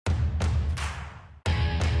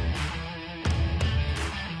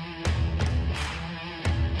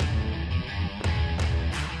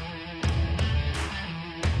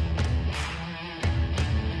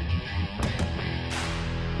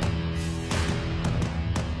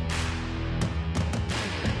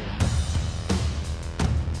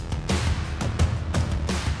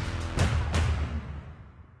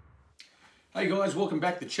guys, welcome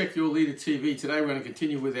back to Check Your Leader TV. Today we're going to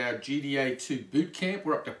continue with our GDA 2 boot camp.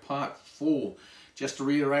 We're up to part 4. Just to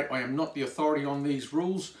reiterate, I am not the authority on these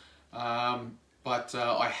rules, but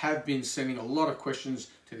I have been sending a lot of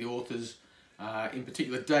questions to the authors. In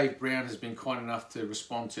particular, Dave Brown has been kind enough to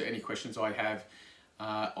respond to any questions I have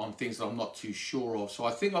on things that I'm not too sure of. So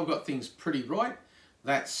I think I've got things pretty right.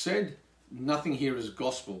 That said, nothing here is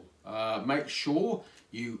gospel. Make sure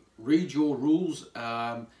you read your rules,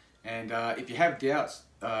 and if you have doubts,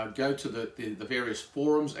 go to the various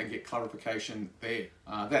forums and get clarification there.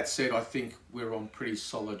 That said, I think we're on pretty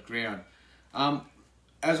solid ground.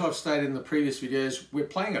 As I've stated in the previous videos, we're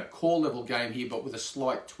playing a core level game here, but with a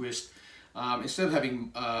slight twist. Instead of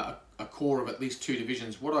having a core of at least 2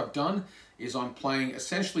 divisions, what I've done is I'm playing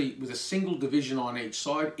essentially with a single division on each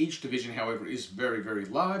side. Each division, however, is very, very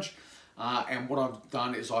large. And what I've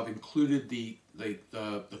done is I've included the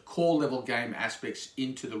core level game aspects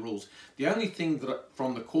into the rules. The only thing that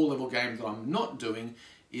from the core level game that I'm not doing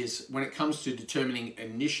is when it comes to determining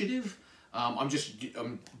initiative, I'm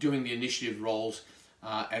doing the initiative rolls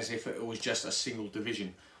as if it was just a single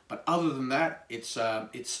division. But other than that, it's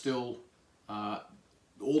still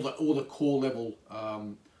all the core level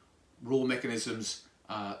rule mechanisms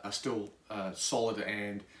are still solid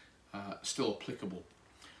and still applicable.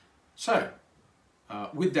 So,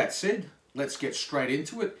 with that said, let's get straight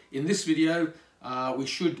into it. In this video, we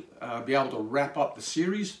should be able to wrap up the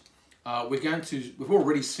series. We've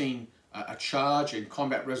already seen a charge and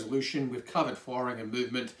combat resolution. We've covered firing and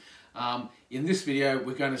movement. In this video,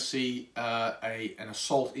 we're going to see an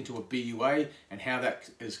assault into a BUA and how that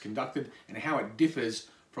is conducted and how it differs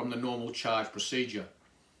from the normal charge procedure.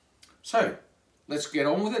 So, let's get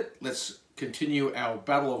on with it. Let's continue our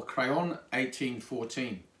Battle of Crayon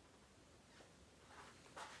 1814.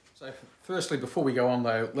 So firstly, before we go on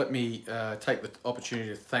though, let me take the opportunity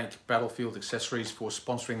to thank Battlefield Accessories for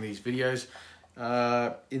sponsoring these videos.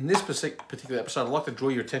 In this particular episode, I'd like to draw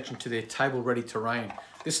your attention to their table-ready terrain.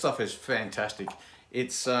 This stuff is fantastic.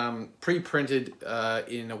 It's pre-printed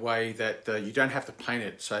in a way that you don't have to paint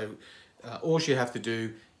it. So all you have to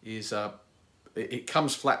do is, it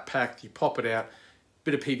comes flat packed, you pop it out,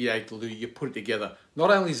 bit of PVA glue, you put it together.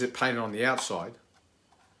 Not only is it painted on the outside,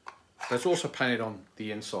 but it's also painted on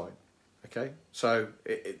the inside. Okay, so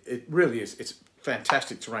it really is. It's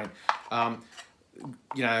fantastic terrain.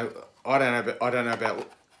 You know, I don't know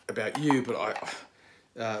about you, but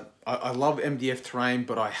I love MDF terrain,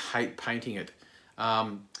 but I hate painting it.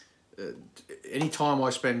 Any time I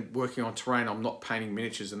spend working on terrain, I'm not painting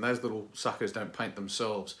miniatures, and those little suckers don't paint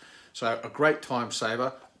themselves. So a great time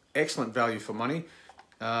saver, excellent value for money.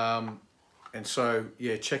 And so,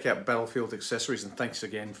 yeah, check out Battlefield Accessories, and thanks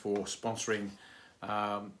again for sponsoring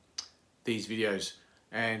these videos.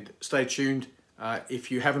 And stay tuned.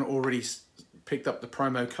 If you haven't already picked up the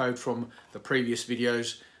promo code from the previous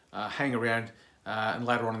videos, hang around, and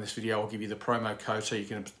later on in this video I'll give you the promo code so you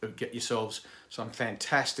can get yourselves some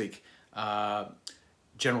fantastic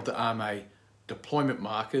General d'Armée deployment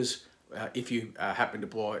markers if you happen to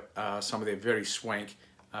buy some of their very swank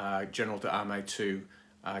General d'Armée 2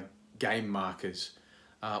 game markers.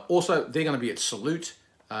 Also, they're going to be at Salute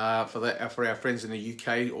for our friends in the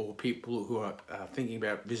UK or people who are thinking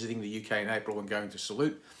about visiting the UK in April and going to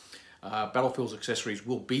Salute. Battlefield Accessories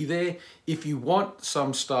will be there. If you want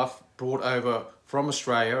some stuff brought over from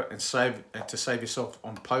Australia and to save yourself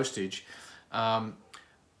on postage,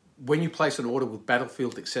 when you place an order with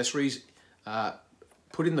Battlefield Accessories,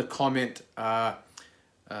 put in the comment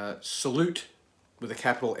Salute with a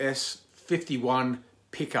capital S, 51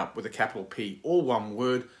 pickup with a capital P, all one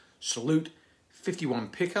word, Salute 51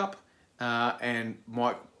 pickup, and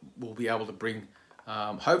Mike will be able to bring,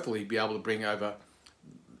 hopefully be able to bring over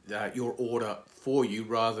your order for you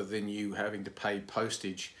rather than you having to pay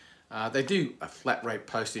postage. They do a flat rate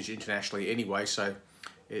postage internationally anyway, so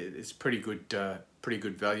it's pretty good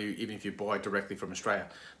value even if you buy directly from Australia.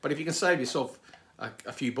 But if you can save yourself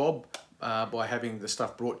a few bob by having the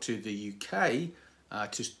stuff brought to the UK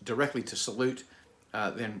directly to Salute,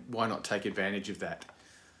 then why not take advantage of that?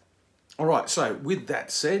 All right, so with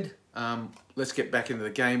that said, let's get back into the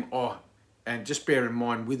game. Oh, and just bear in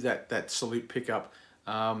mind with that Salute pickup,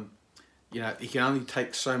 you know, he can only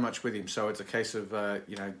take so much with him. So it's a case of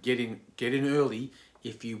you know, get in early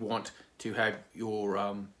if you want to have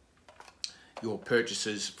your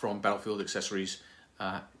purchases from Battlefield Accessories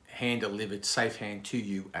hand delivered, safe hand to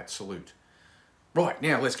you at Salute. Right,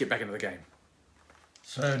 now let's get back into the game.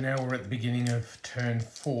 So now we're at the beginning of turn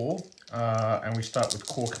 4, and we start with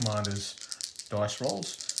Corps Commander's dice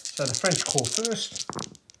rolls. So the French Corps first.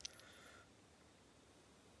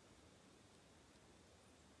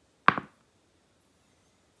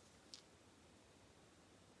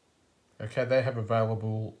 Okay, they have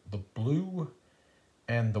available the blue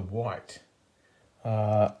and the white.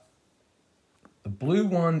 The blue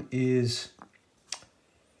one is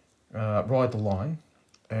Ride the Line,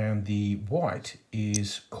 and the white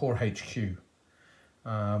is Corps HQ.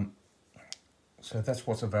 So that's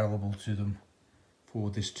what's available to them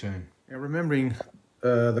for this turn. Now remembering,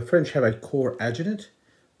 the French have a Corps Adjutant,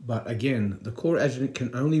 but again, the Corps Adjutant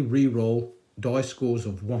can only re-roll die scores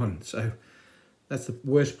of 1, so that's the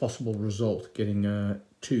worst possible result, getting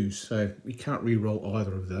 2s, so we can't re-roll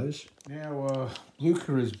either of those. Now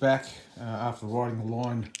Luca is back after riding the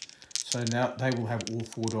line, so now they will have all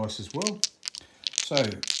 4 dice as well. So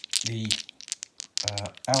the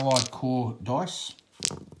Allied Corps dice,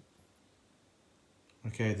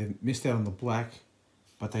 okay, they missed out on the black,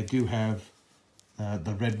 but they do have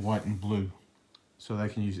the red, white and blue, so they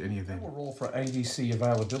can use any of them. We'll roll for ADC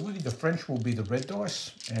availability. The French will be the red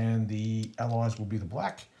dice and the Allies will be the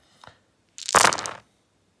black.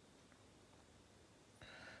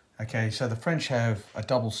 Okay, so the French have a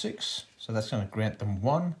double 6, so that's going to grant them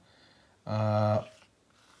 1.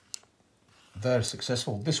 They're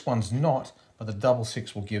successful. This one's not, but the double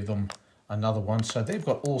 6 will give them another 1. So they've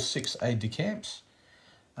got all 6 aide-de-camps.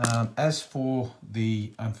 As for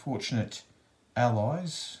the unfortunate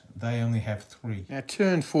Allies, they only have 3. Now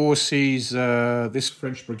turn 4 sees this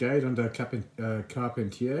French brigade under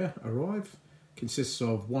Carpentier arrive. Consists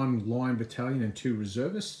of 1 line battalion and 2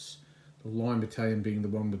 reservists. The line battalion being the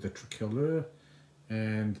one with the tricolor,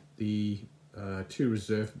 and the 2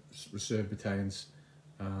 reserve battalions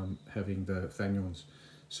having the fanions.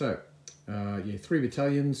 So yeah, 3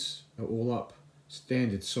 battalions are all up,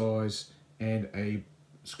 standard size, and a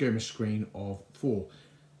skirmish screen of 4.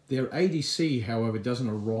 Their ADC, however, doesn't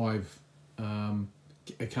arrive,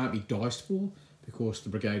 it can't be diced for because the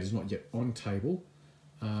brigade is not yet on table.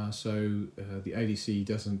 So the ADC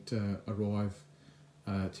doesn't arrive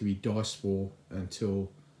to be diced for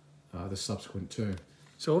until the subsequent turn.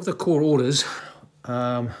 So of the corps orders,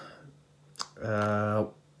 the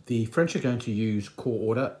French are going to use corps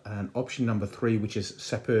order and option number 3, which is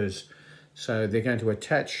sappeurs. So they're going to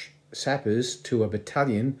attach sappers to a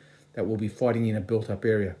battalion that will be fighting in a built-up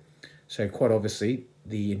area. So quite obviously,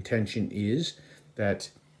 the intention is that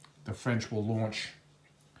the French will launch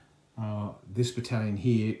this battalion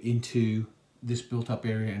here into this built-up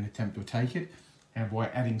area and attempt to take it. And by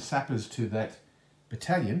adding sappers to that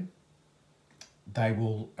battalion, they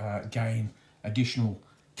will gain additional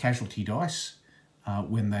casualty dice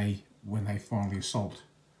when they finally assault.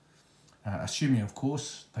 Assuming, of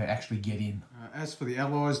course, they actually get in. As for the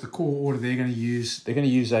Allies, the corps order they're going to use the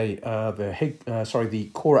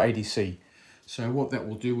corps ADC. So what that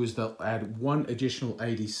will do is they'll add 1 additional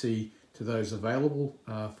ADC to those available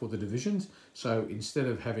for the divisions. So instead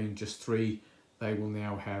of having just 3, they will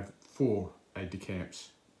now have 4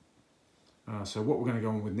 aide-de-camps. So what we're going to go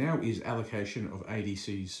on with now is allocation of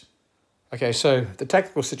ADCs. Okay, so the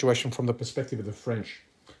tactical situation from the perspective of the French.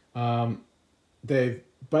 They've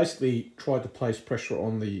basically tried to place pressure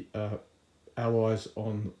on the Allies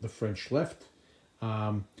on the French left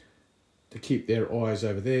to keep their eyes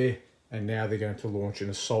over there, and now they're going to launch an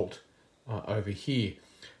assault over here.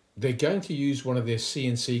 They're going to use one of their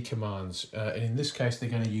CNC commands, and in this case they're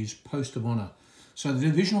going to use Post of Honor. So the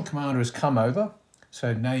divisional commander has come over,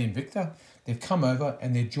 so Ney and Victor, they've come over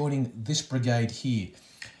and they're joining this brigade here.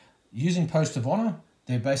 Using Post of Honor,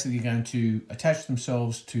 they're basically going to attach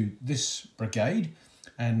themselves to this brigade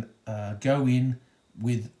and go in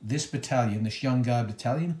with this battalion, this Young Guard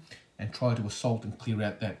battalion, and try to assault and clear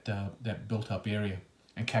out that built-up area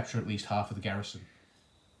and capture at least half of the garrison.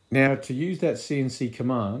 Now, to use that CNC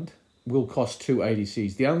command will cost 2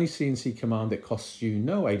 ADCs. The only CNC command that costs you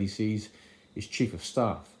no ADCs is Chief of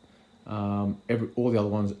Staff. All the other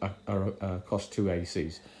ones cost 2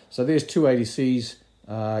 ADCs. So there's 2 ADCs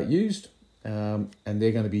used, and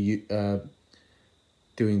they're going to be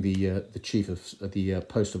doing the Chief of the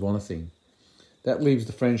Post of Honor thing. That leaves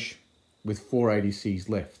the French with 4 ADCs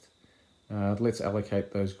left. Let's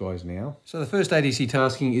allocate those guys now. So the first ADC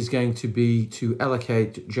tasking is going to be to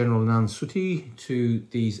allocate General Nansouty to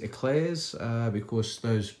these Ailles, because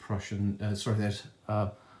those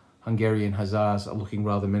Hungarian Hussars are looking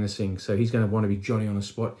rather menacing. So he's going to want to be Johnny on the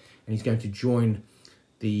spot, and he's going to join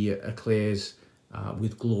the Ailles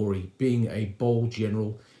with glory. Being a bold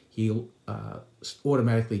general, he'll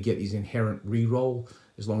automatically get his inherent re-roll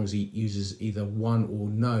as long as he uses either 1 or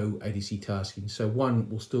no ADC tasking. So 1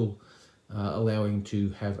 will still allow him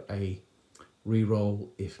to have a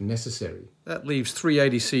re-roll if necessary. That leaves 3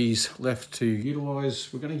 ADCs left to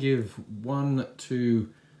utilise. We're going to give 1 to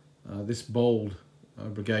this bold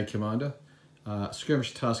brigade commander,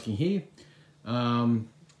 skirmish tasking here.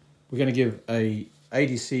 We're going to give a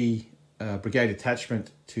ADC brigade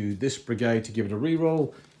attachment to this brigade to give it a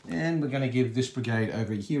reroll, and we're going to give this brigade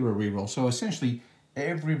over here a reroll. So essentially,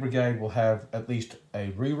 every brigade will have at least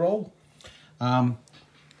a reroll.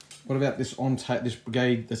 What about this this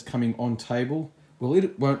brigade that's coming on table? Well,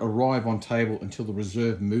 it won't arrive on table until the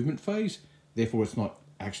reserve movement phase. Therefore, it's not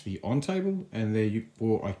actually on table, and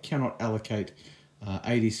therefore I cannot allocate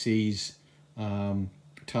ADC's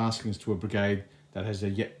taskings to a brigade that has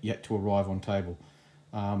yet to arrive on table.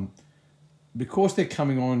 Because they're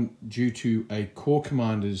coming on due to a corps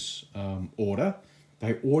commander's order,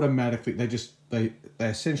 they automatically, they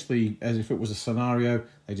essentially, as if it was a scenario,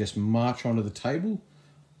 they just march onto the table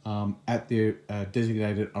at their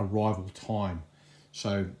designated arrival time.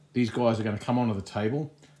 So these guys are going to come onto the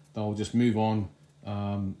table. They'll just move on,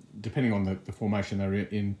 depending on the formation they're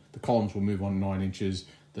in. The columns will move on 9 inches.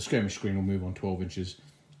 The skirmish screen will move on 12 inches,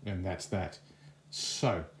 and that's that.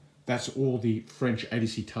 So that's all the French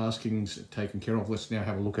ADC taskings taken care of. Let's now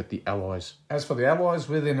have a look at the Allies. As for the Allies,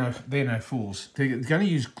 well, they're no fools. They're going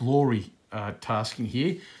to use glory tasking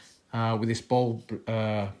here with this bold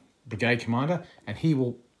brigade commander, and he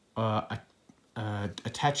will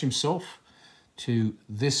attach himself to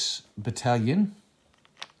this battalion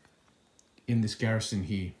in this garrison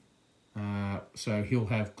here. So he'll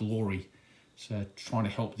have glory. So trying to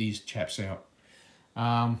help these chaps out.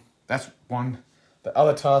 That's one. The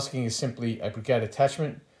other tasking is simply a brigade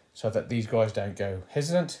attachment so that these guys don't go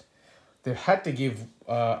hesitant. They've had to give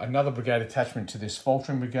another brigade attachment to this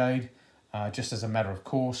faltering brigade just as a matter of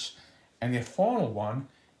course. And their final one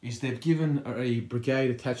is they've given a brigade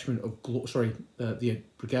attachment of, the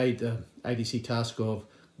brigade ADC task of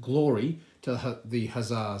glory to the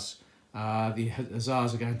Hussars. The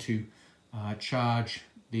Hussars are going to charge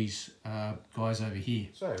these guys over here.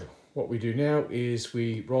 So what we do now is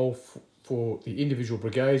we roll for the individual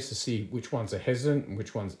brigades to see which ones are hesitant and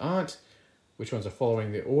which ones aren't, which ones are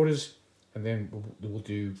following their orders, and then we'll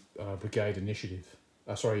do brigade initiative.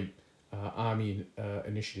 Army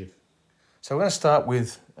initiative. So we're going to start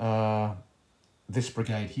with this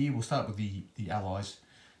brigade here. We'll start with the Allies.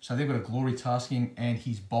 So they've got a glory tasking, and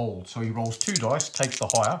he's bold. So he rolls 2 dice, takes the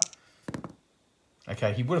higher.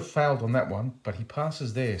 Okay, he would have failed on that one, but he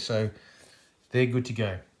passes there, so they're good to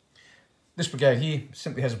go. This brigade here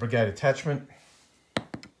simply has a brigade attachment.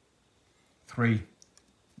 3,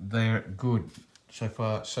 they're good. So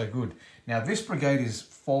far, so good. Now, this brigade is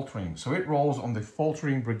faltering, so it rolls on the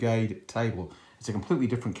faltering brigade table. It's a completely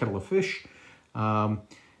different kettle of fish.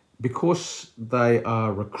 Because they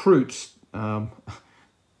are recruits,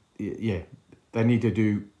 yeah, they need to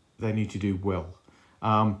do well.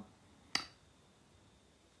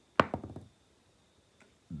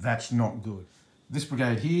 That's not good. This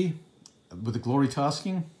brigade here, with the glory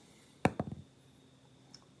tasking,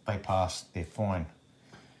 they pass, they're fine.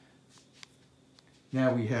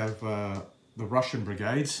 Now we have the Russian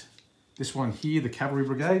brigades. This one here, the cavalry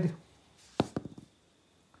brigade.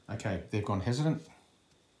 Okay, they've gone hesitant.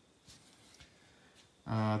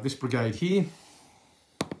 This brigade here,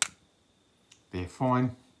 they're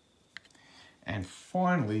fine. And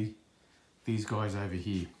finally, these guys over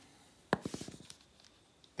here,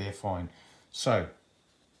 they're fine. So,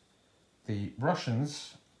 the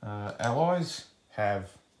Russians, Allies,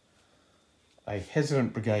 have a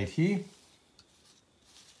hesitant brigade here.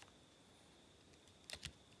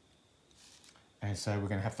 And so we're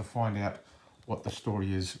going to have to find out what the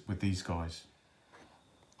story is with these guys.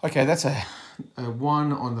 Okay, that's a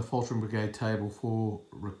 1 on the faltering brigade table for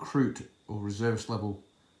recruit or reservist level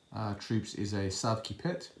troops is a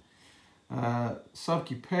Savkipet.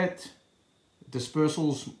 Savkipet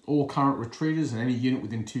dispersals all current retreaters and any unit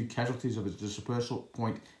within 2 casualties of its dispersal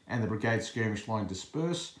point and the brigade skirmish line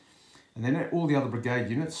disperse. And then all the other brigade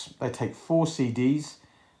units, they take 4 CDs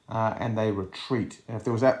and they retreat. And if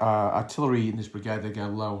there was artillery in this brigade, they go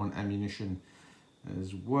low on ammunition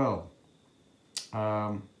as well.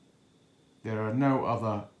 There are no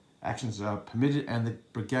other actions permitted, and the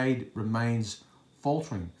brigade remains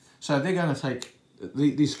faltering. So they're going to take,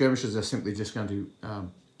 these skirmishers are simply just going to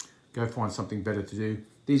go find something better to do.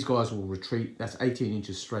 These guys will retreat. That's 18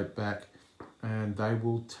 inches straight back, and they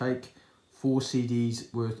will take 4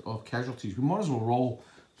 CDs worth of casualties. We might as well roll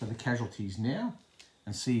for the casualties now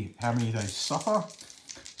and see how many they suffer.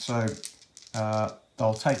 So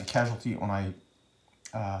they'll take a casualty on a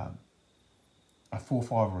 4,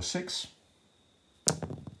 5, or a 6.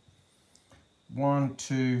 1,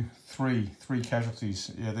 2, 3, 3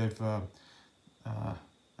 casualties. Yeah, they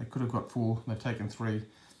could have got 4. They've taken 3.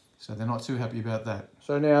 So they're not too happy about that.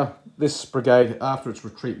 So now this brigade, after its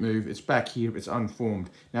retreat move, it's back here, it's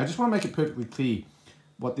unformed. Now I just want to make it perfectly clear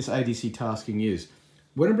what this ADC tasking is.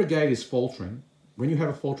 When a brigade is faltering, when you have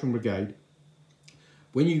a faltering brigade,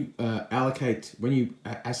 when you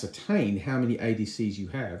ascertain how many ADCs you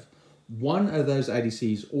have, one of those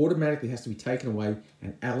ADCs automatically has to be taken away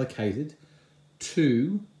and allocated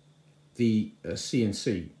to the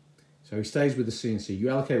CNC. So he stays with the CNC. You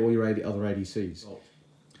allocate all your other ADCs.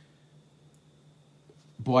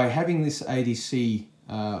 By having this ADC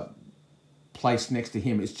placed next to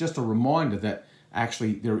him, it's just a reminder that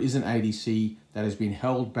actually there is an ADC that has been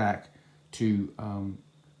held back to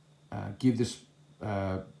give this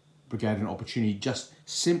brigade an opportunity just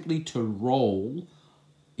simply to roll.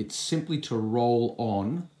 It's simply to roll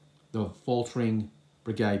on the faltering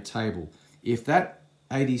brigade table. If that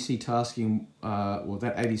ADC tasking, or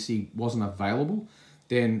that ADC wasn't available,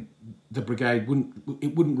 then the brigade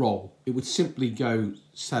wouldn't roll. It would simply go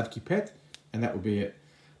savkipet, and that would be it.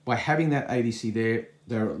 By having that ADC there,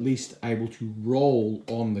 they're at least able to roll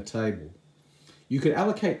on the table. You could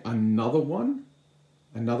allocate another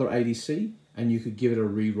ADC, and you could give it a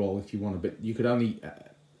re-roll if you wanted, but you could only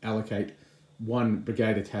allocate one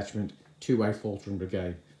brigade attachment to a faltering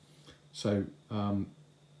brigade. So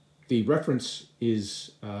the reference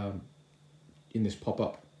is in this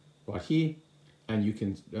pop-up right here, and you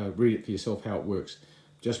can read it for yourself how it works.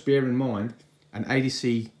 Just bear in mind, an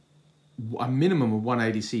ADC, a minimum of one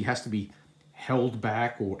ADC has to be held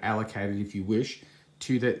back or allocated, if you wish,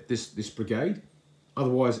 to this brigade.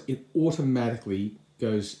 Otherwise, it automatically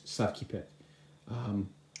goes savkipet.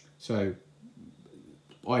 So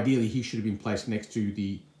ideally, he should have been placed next to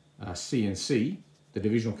the CNC, the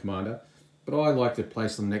divisional commander, but I like to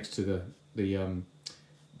place them next to the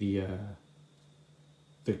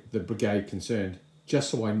brigade concerned,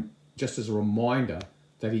 just as a reminder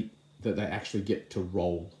that they actually get to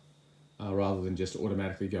roll, rather than just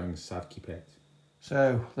automatically going savkipet.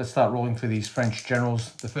 So let's start rolling through these French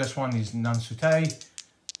generals. The first one is Nansouté.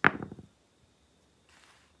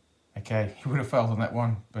 Okay, he would have failed on that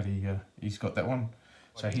one, but he's got that one.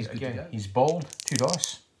 So he's good to go. He's bold, 2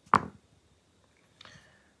 dice.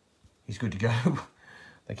 He's good to go.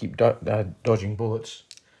 They keep dodging bullets.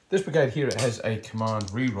 This brigade here, it has a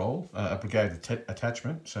command re-roll, a brigade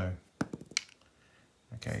attachment. So,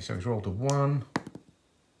 okay, so he's rolled a 1.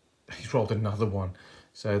 He's rolled another 1.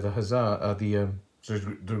 So the Hussar, the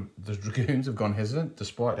Dragoons have gone hesitant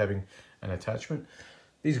despite having an attachment.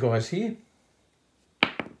 These guys here,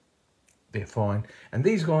 they're fine. And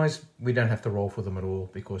these guys, we don't have to roll for them at all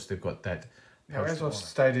because they've got that. Now, as I've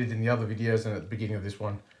stated in the other videos and at the beginning of this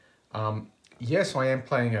one, yes, I am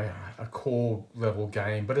playing a core level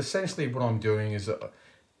game, but essentially what I'm doing is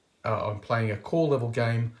I'm playing a core level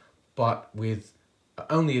game, but with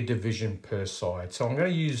only a division per side. So I'm going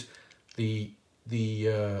to use the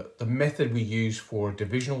method we use for a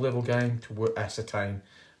divisional level game to ascertain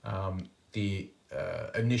the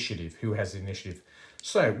initiative, who has the initiative.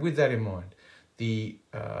 So with that in mind, the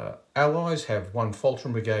Allies have 1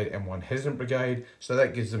 faltering brigade and 1 hesitant brigade, so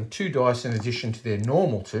that gives them 2 dice in addition to their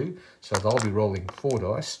normal 2, so they'll be rolling 4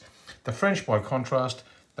 dice. The French, by contrast,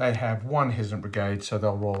 they have 1 hesitant brigade, so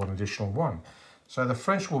they'll roll an additional 1. So the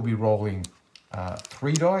French will be rolling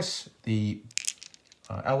 3 dice, the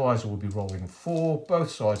Allies will be rolling 4, both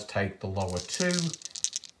sides take the lower 2.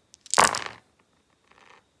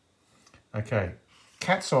 Okay,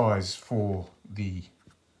 cat's eyes for the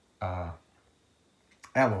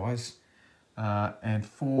Allies, and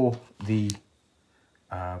for the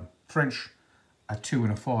French, a 2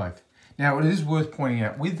 and a 5. Now, it is worth pointing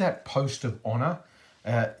out, with that post of honour,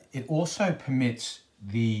 it also permits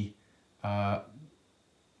the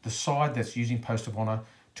side that's using post of honour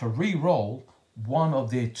to re-roll 1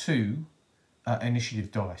 of their 2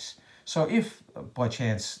 initiative dice. So if, by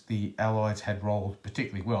chance, the Allies had rolled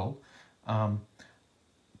particularly well,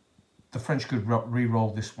 the French could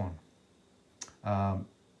re-roll this one.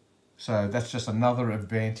 So that's just another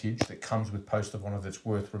advantage that comes with post of honour that's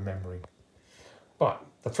worth remembering. But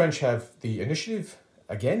the French have the initiative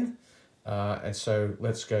again, and so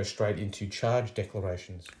let's go straight into charge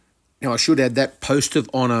declarations. Now, I should add that post of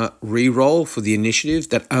honour re-roll for the initiative,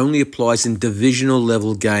 that only applies in divisional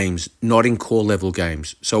level games, not in core level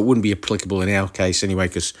games. So it wouldn't be applicable in our case anyway,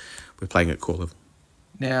 because we're playing at core level.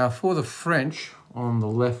 Now, for the French on the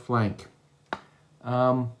left flank,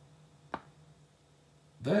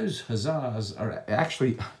 those Hussars are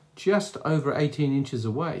actually just over 18 inches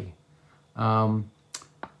away.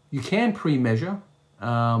 You can pre-measure,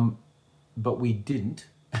 but we didn't.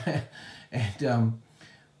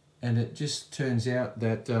 And it just turns out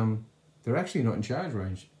that they're actually not in charge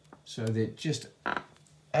range. So they're just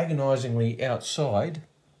agonisingly outside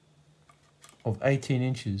of 18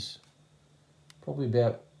 inches, probably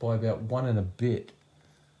by about 1 and a bit.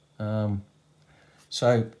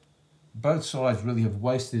 So both sides really have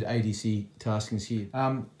wasted ADC taskings here.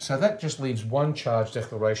 So that just leaves one charge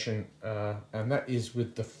declaration, and that is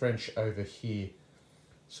with the French over here.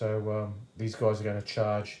 So these guys are going to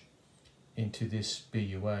charge into this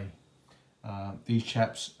BUA. These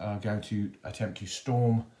chaps are going to attempt to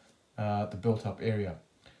storm the built-up area.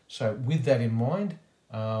 So with that in mind,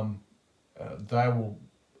 they will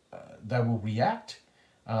react.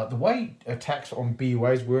 The way attacks on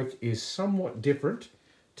BUAs work is somewhat different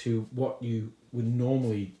to what you would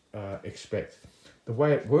normally expect. The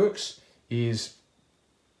way it works is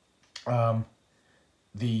the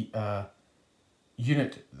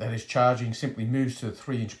unit that is charging simply moves to the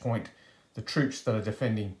 3-inch point. The troops that are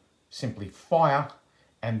defending simply fire,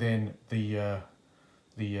 and then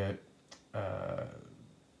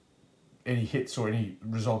any hits or any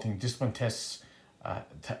resulting discipline tests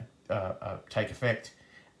take effect,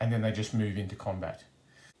 and then they just move into combat.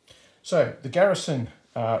 So the garrison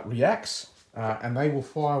reacts, and they will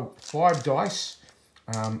fire 5 dice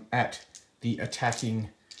at the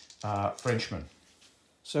attacking Frenchmen.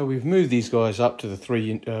 So we've moved these guys up to the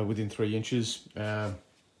within 3 inches. But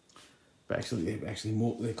actually,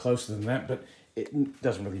 they're closer than that, but it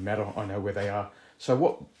doesn't really matter. I know where they are. So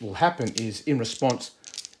what will happen is, in response,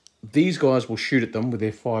 these guys will shoot at them with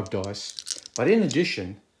their 5 dice. But in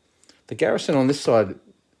addition, the garrison on this side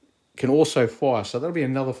can also fire, so that'll be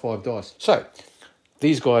another 5 dice. So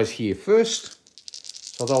these guys here first,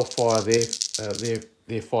 so they'll fire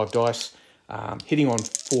their 5 dice, hitting on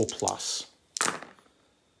 4+.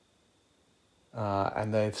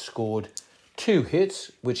 And they've scored 2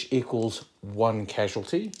 hits, which equals 1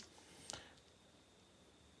 casualty.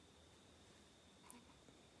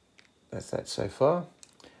 That's that so far.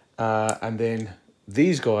 And then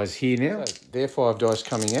these guys here now, so their 5 dice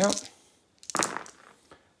coming out.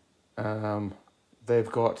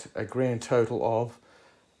 They've got a grand total of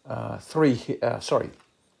 4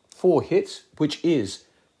 hits, which is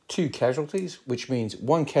 2 casualties, which means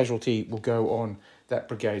 1 casualty will go on that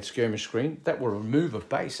brigade skirmish screen. That will remove a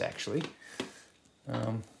base, actually.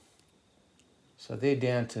 So they're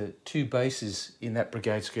down to 2 bases in that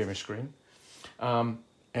brigade skirmish screen,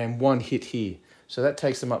 and 1 hit here. So that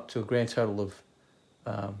takes them up to a grand total of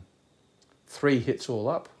 3 hits all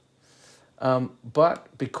up.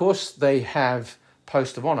 But because they have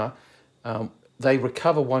post of honour, they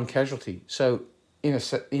recover 1 casualty. So in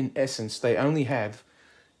essence, they only have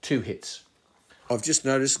 2 hits. I've just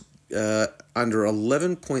noticed under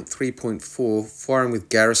 11.3.4, firing with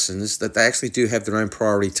garrisons, that they actually do have their own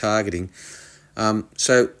priority targeting.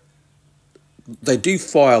 So they do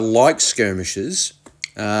fire like skirmishers,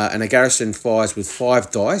 and a garrison fires with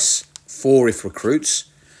 5 dice, 4 if recruits,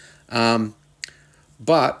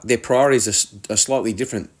 but their priorities are slightly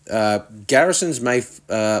different. Garrisons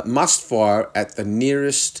must fire at the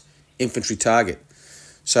nearest infantry target.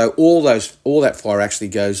 So all that fire actually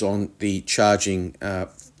goes on the charging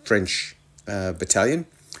French battalion.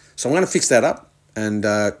 So I'm going to fix that up, and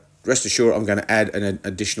rest assured I'm going to add an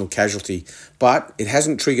additional casualty. But it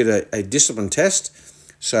hasn't triggered a discipline test,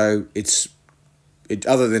 so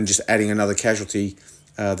other than just adding another casualty,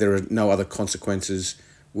 there are no other consequences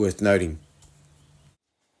worth noting.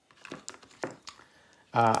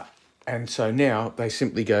 And so now they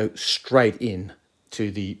simply go straight in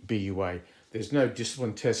to the BUA. There's no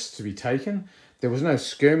discipline tests to be taken. There was no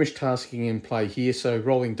skirmish tasking in play here, so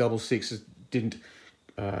rolling double sixes didn't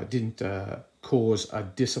cause a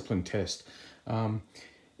discipline test.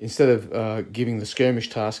 Instead of giving the skirmish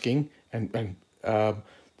tasking, and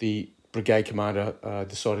the brigade commander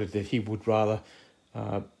decided that he would rather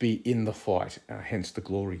be in the fight, hence the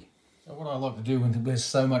glory. So what I like to do when there's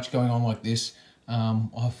so much going on like this,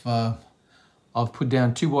 I've put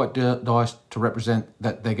down 2 white dice to represent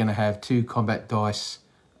that they're going to have 2 combat dice,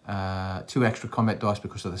 2 extra combat dice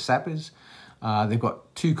because of the sappers. They've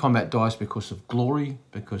got 2 combat dice because of glory,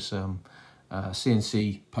 because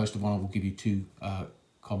CNC Post of Honour will give you 2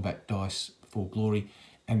 combat dice for glory,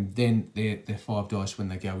 and then their 5 dice when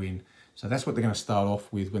they go in. So that's what they're going to start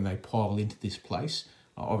off with when they pile into this place.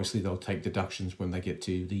 Obviously, they'll take deductions when they get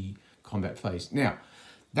to the combat phase. Now,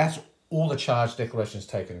 that's all the charge declarations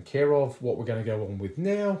taken care of. What we're going to go on with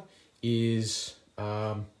now is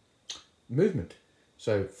movement.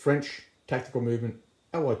 So French tactical movement,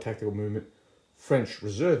 Allied tactical movement, French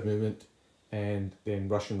reserve movement, and then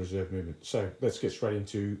Russian reserve movement. So let's get straight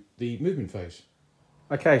into the movement phase.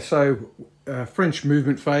 Okay, so French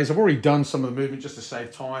movement phase. I've already done some of the movement just to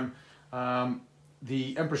save time.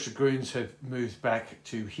 the Emperor's Dragoons have moved back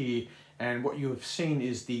to here, and what you have seen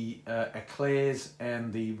is the Ailles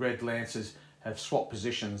and the Red Lancers have swapped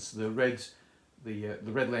positions. The Red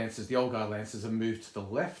Lancers, the Old Guard Lancers, have moved to the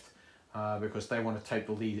left because they want to take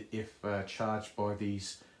the lead if charged by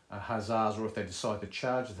these Hussars, or if they decide to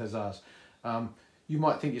charge the Hussars. You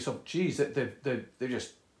might think to yourself, geez, they've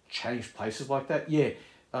just changed places like that. Yeah,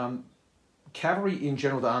 cavalry in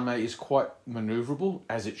general, the army is quite manoeuvrable,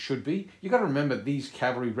 as it should be. You got to remember, these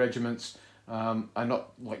cavalry regiments are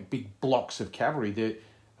not like big blocks of cavalry. They're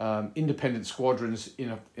independent squadrons in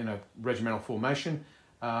a regimental formation.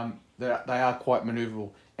 They are quite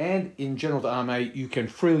manoeuvrable, and in general, the army, you can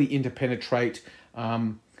freely interpenetrate.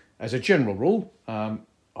 As a general rule,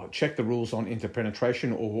 I'll check the rules on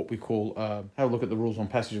interpenetration, or what we call, have a look at the rules on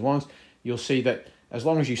passage of lines. You'll see that as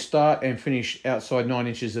long as you start and finish outside 9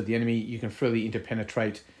 inches of the enemy, you can freely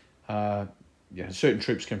interpenetrate. Certain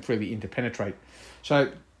troops can freely interpenetrate.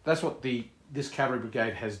 So that's what this cavalry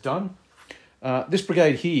brigade has done. This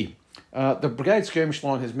brigade here, the brigade skirmish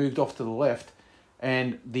line has moved off to the left,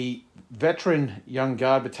 and the veteran young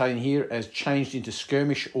guard battalion here has changed into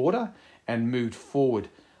skirmish order and moved forward.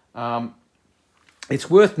 It's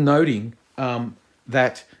worth noting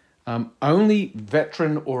that only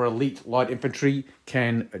veteran or elite light infantry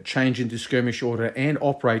can change into skirmish order and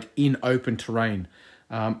operate in open terrain.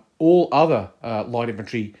 All other light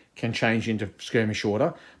infantry can change into skirmish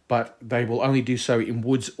order, but they will only do so in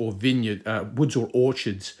woods or woods or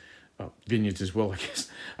orchards, vineyards as well, I guess,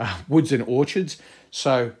 woods and orchards.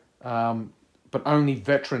 So, but only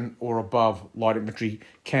veteran or above light infantry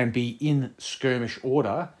can be in skirmish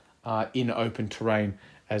order in open terrain,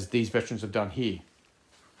 as these veterans have done here.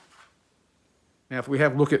 Now, if we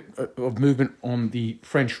have a look at of movement on the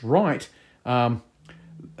French right,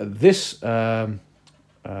 this line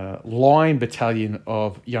battalion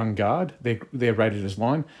of young guard, they're rated as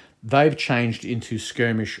line, they've changed into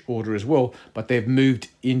skirmish order as well, but they've moved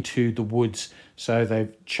into the woods. So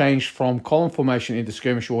they've changed from column formation into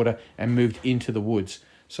skirmish order and moved into the woods.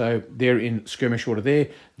 So they're in skirmish order there.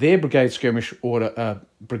 Their brigade skirmish order,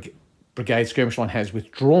 brigade skirmish line has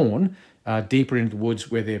withdrawn deeper into the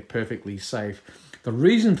woods where they're perfectly safe. The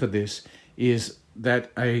reason for this is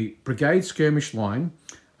that a brigade skirmish line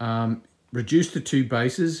reduced to 2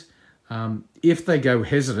 bases, if they go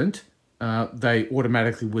hesitant, they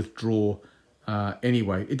automatically withdraw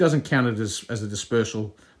anyway. It doesn't count it as a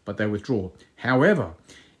dispersal, but they withdraw. However,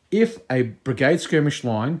 if a brigade skirmish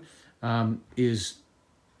line is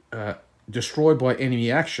destroyed by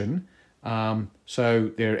enemy action,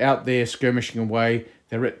 so they're out there skirmishing away,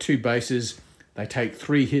 they're at 2 bases, they take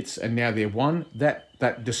 3 hits and now they're 1,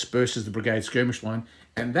 that disperses the brigade skirmish line,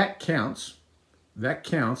 and that counts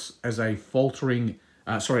as a faltering,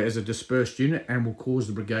 as a dispersed unit, and will cause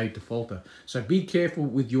the brigade to falter. So be careful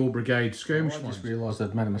with your brigade skirmish line. I just realised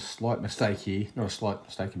I've made a slight mistake here. Not a slight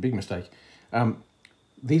mistake, a big mistake.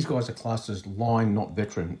 These guys are classed as line, not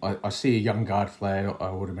veteran. I see a young guard flag, I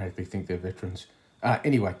automatically think they're veterans.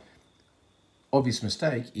 Anyway, obvious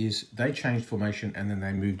mistake is they changed formation and then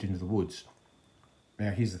they moved into the woods.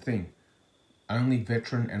 Now, here's the thing. Only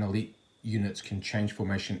veteran and elite units can change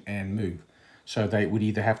formation and move. So they would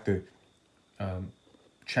either have to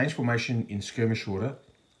change formation in skirmish order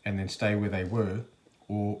and then stay where they were,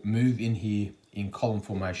 or move in here in column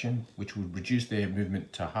formation, which would reduce their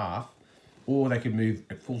movement to half, or they could move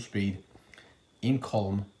at full speed in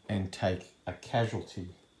column and take a casualty.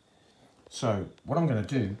 So what I'm going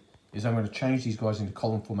to do is I'm going to change these guys into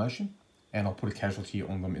column formation, and I'll put a casualty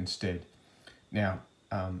on them instead. Now,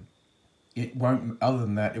 it won't, other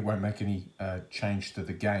than that, it won't make any change to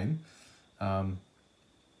the game.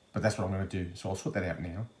 But that's what I'm going to do. So I'll sort that out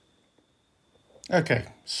now. Okay,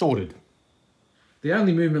 sorted. The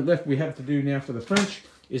only movement left we have to do now for the French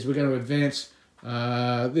is we're going to advance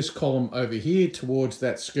this column over here towards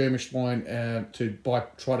that skirmish line to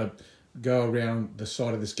try to go around the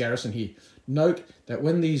side of this garrison here. Note that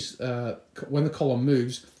when the column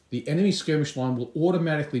moves, the enemy skirmish line will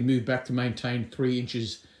automatically move back to maintain 3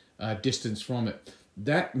 inches distance from it.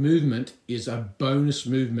 That movement is a bonus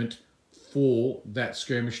movement for that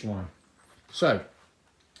skirmish line. So,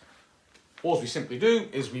 all we simply do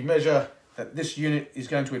is we measure that this unit is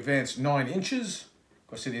going to advance 9 inches,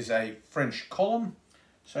 because it is a French column.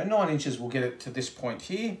 So 9 inches will get it to this point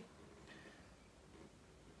here.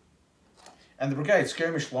 And the brigade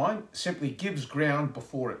skirmish line simply gives ground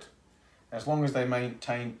before it, as long as they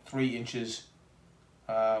maintain 3 inches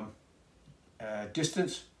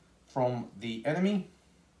distance from the enemy,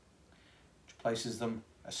 which places them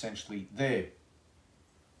essentially there.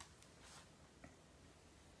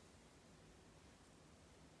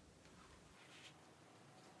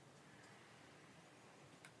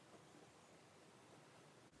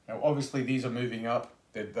 Now, obviously, these are moving up.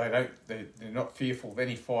 They're not fearful of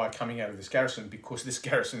any fire coming out of this garrison because this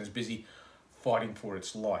garrison is busy fighting for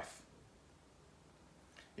its life.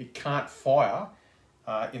 It can't fire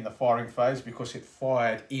in the firing phase because it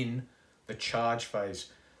fired in the charge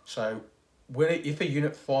phase. So if a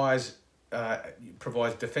unit fires,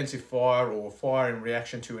 provides defensive fire or fire in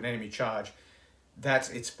reaction to an enemy charge, that's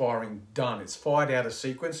its firing done. It's fired out of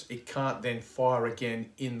sequence. It can't then fire again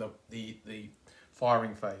in the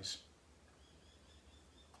firing phase.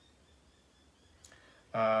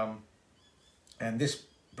 And this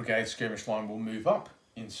brigade skirmish line will move up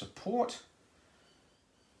in support.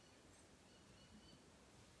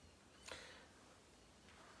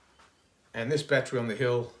 And this battery on the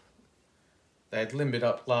hill, they had limbered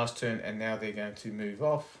up last turn and now they're going to move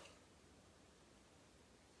off.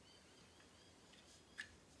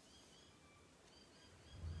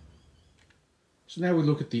 So now we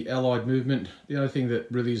look at the Allied movement. The only thing that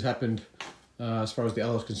really has happened as far as the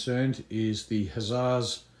Allies are concerned is the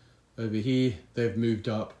Hussars over here. They've moved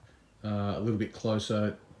up a little bit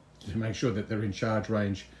closer to make sure that they're in charge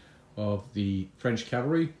range of the French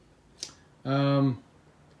cavalry. And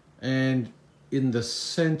in the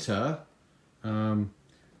centre,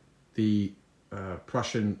 the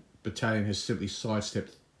Prussian battalion has simply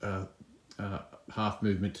sidestepped half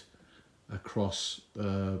movement across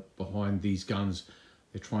behind these guns.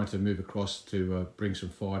 They're trying to move across to bring some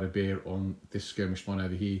fire to bear on this skirmish line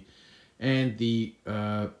over here. And the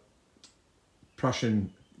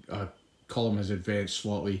Prussian column has advanced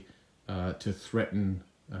slightly to threaten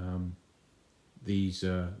these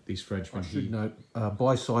Frenchmen. I should note,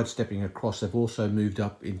 by sidestepping across, they've also moved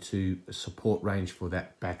up into support range for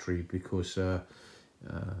that battery because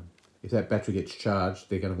if that battery gets charged,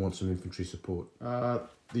 they're going to want some infantry support.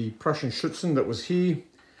 The Prussian Schützen that was here,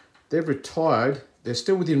 they've retired. They're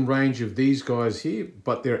still within range of these guys here,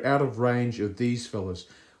 but they're out of range of these fellas.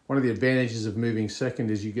 One of the advantages of moving second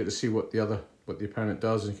is you get to see what the opponent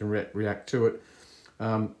does and can react to it.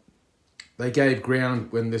 They gave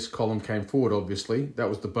ground when this column came forward, obviously. That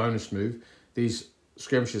was the bonus move. These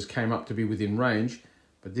skirmishers came up to be within range,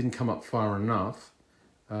 but didn't come up far enough.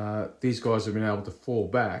 These guys have been able to fall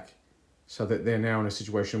back so that they're now in a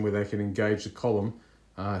situation where they can engage the column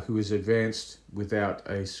who is advanced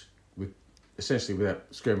essentially without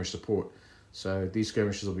skirmish support. So these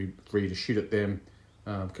skirmishers will be free to shoot at them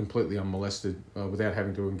completely unmolested without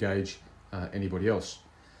having to engage anybody else.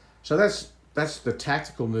 So that's the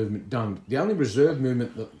tactical movement done. The only reserve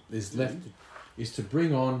movement that is left is to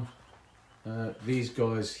bring on these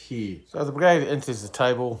guys here. So the brigade enters the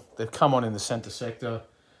table. They've come on in the centre sector,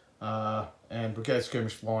 and brigade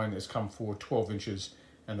skirmish line has come forward 12 inches,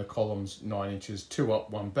 and the columns 9 inches, 2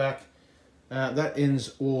 up, 1 back. That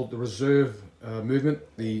ends all the reserve movement.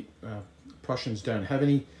 The Prussians don't have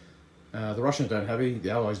any. The Russians don't have any.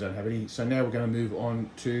 The Allies don't have any. So now we're going to move on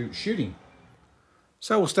to shooting.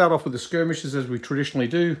 So we'll start off with the skirmishes as we traditionally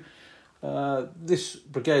do. This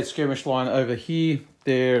brigade skirmish line over here,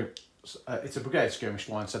 it's a brigade skirmish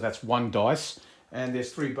line, so that's 1 dice, and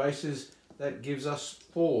there's 3 bases. That gives us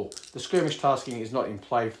 4. The skirmish tasking is not in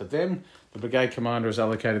play for them. The brigade commander has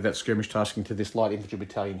allocated that skirmish tasking to this light infantry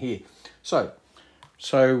battalion here. So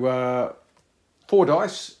 4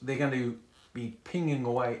 dice. They're going to be pinging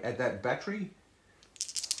away at that battery.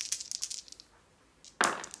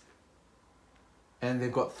 And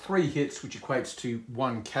they've got 3 hits, which equates to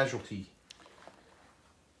 1 casualty.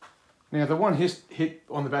 Now, the 1 hit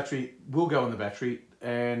on the battery will go on the battery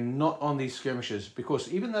and not on these skirmishers,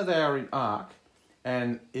 because even though they are in arc,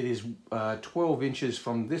 and it is 12 inches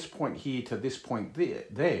from this point here to this point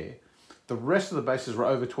there, the rest of the bases are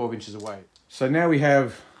over 12 inches away. So now we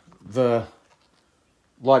have the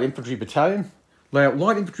light infantry battalion. Now,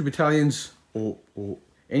 light infantry battalions, or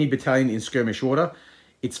any battalion in skirmish order,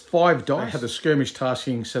 it's 5 dice. They have the skirmish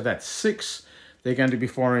tasking, so that's 6. They're going to be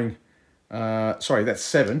firing, sorry, that's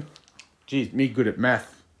 7. Geez, me good at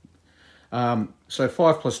math. So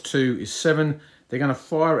 5 plus 2 is 7. They're going to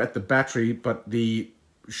fire at the battery, but the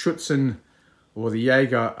Schützen or the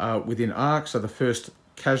Jaeger are within arc, so the first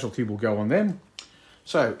casualty will go on them.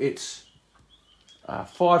 So it's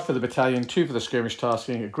 5 for the battalion, 2 for the skirmish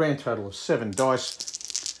tasking, a grand total of 7 dice.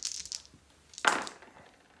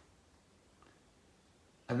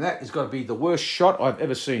 And that has got to be the worst shot I've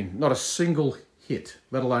ever seen. Not a single hit,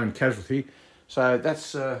 let alone casualty. So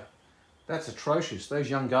that's atrocious. Those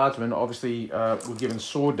young guardsmen obviously were given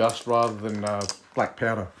sawdust rather than black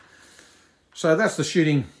powder. So that's the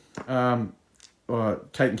shooting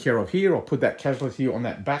taken care of here. I'll put that casualty on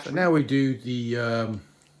that battery. So now we do the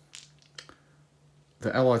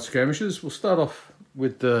Allied skirmishes. We'll start off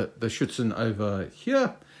with the Schützen over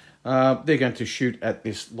here. They're going to shoot at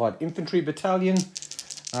this light infantry battalion.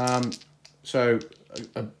 So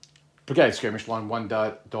a brigade skirmish line, 1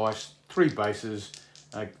 dice, 3 bases.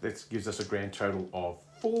 That gives us a grand total of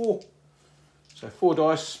 4. So 4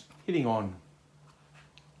 dice hitting on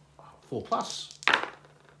 4 plus.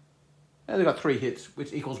 And they've got 3 hits,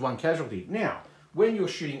 which equals 1 casualty. Now, when you're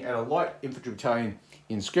shooting at a light infantry battalion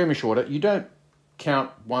in skirmish order, you don't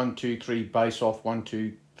count 1, 2, 3 base off, 1,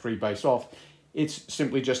 2, 3 base off. It's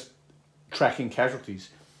simply just tracking casualties.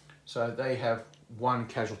 So they have 1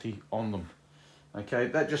 casualty on them. Okay,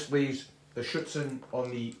 that just leaves the Schützen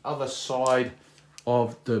on the other side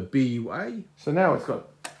of the BUA. So now we've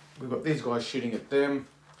got these guys shooting at them.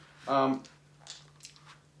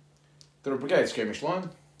 They're a brigade skirmish line.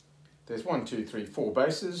 There's 1, 2, 3, 4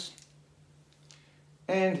 bases.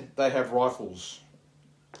 And they have rifles.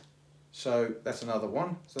 So that's another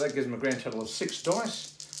 1. So that gives them a grand total of 6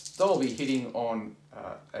 dice. They'll be hitting on,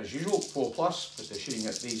 as usual, 4 plus, because they're shooting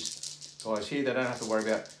at these guys here. They don't have to worry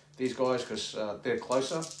about these guys because they're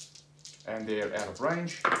closer and they're out of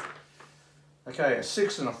range. Okay, a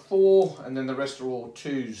 6 and a 4, and then the rest are all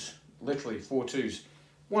 2s, literally 4 2s.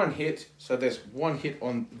 1 hit, so there's 1 hit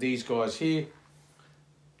on these guys here.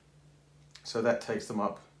 So that takes them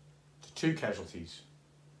up to 2 casualties.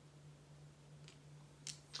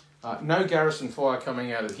 No garrison fire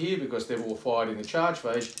coming out of here because they've all fired in the charge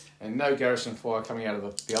phase, and no garrison fire coming out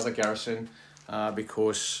of the other garrison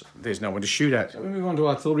because there's no one to shoot at. So we move on to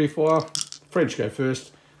artillery fire. French go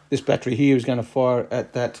first. This battery here is going to fire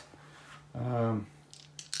at that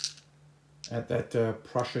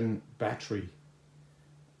Prussian battery.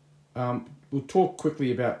 We'll talk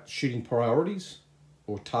quickly about shooting priorities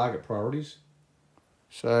or target priorities.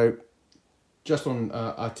 So just on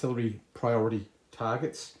artillery priority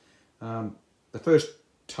targets, the first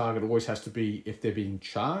target always has to be if they're being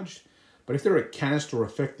charged, but if they're at canister or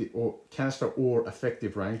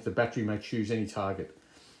effective range, the battery may choose any target.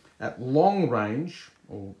 At long range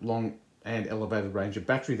or long and elevated range, a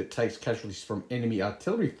battery that takes casualties from enemy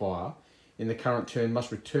artillery fire in the current turn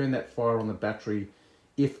must return that fire on the battery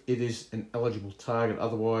if it is an eligible target.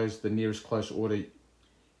 Otherwise, the nearest close order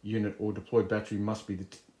unit or deployed battery must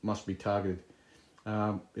be targeted.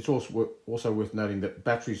 It's also worth noting that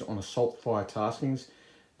batteries on assault fire taskings,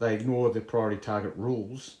 they ignore the priority target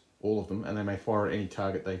rules, all of them, and they may fire at any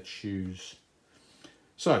target they choose.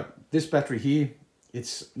 So this battery here,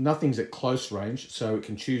 nothing's at close range, so it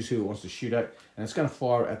can choose who it wants to shoot at, and it's going to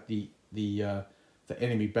fire at the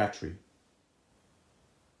enemy battery.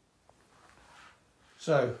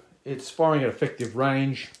 So it's firing at effective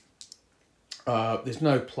range. There's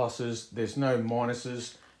no pluses, there's no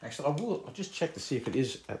minuses. Actually, I'll just check to see if it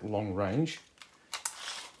is at long range.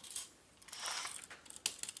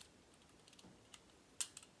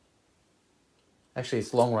 Actually,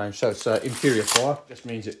 it's long range, so it's inferior fire. Just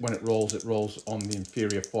means that when it rolls on the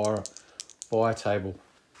inferior fire table.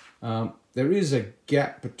 There is a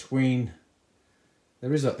gap between.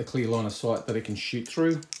 There is a clear line of sight that it can shoot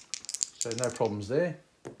through, so no problems there.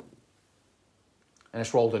 And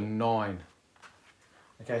it's rolled a 9.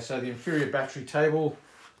 Okay, so the inferior battery table,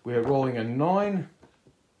 we're rolling a 9,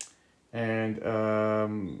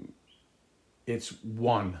 and it's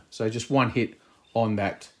 1. So just 1 hit on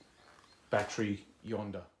that battery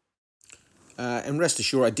yonder. And rest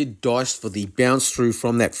assured, I did dice for the bounce through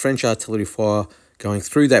from that French artillery fire going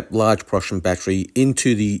through that large Prussian battery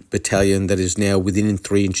into the battalion that is now within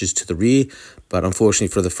 3 inches to the rear. But unfortunately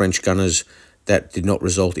for the French gunners, that did not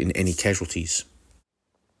result in any casualties.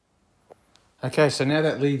 Okay, so now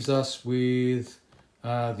that leaves us with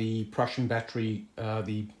the Prussian battery,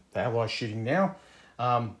 the Allies shooting now.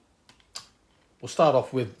 We'll start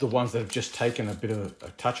off with the ones that have just taken a bit of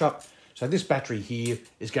a touch-up. So this battery here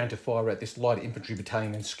is going to fire at this light infantry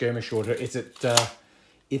battalion in skirmish order. It's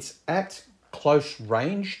at close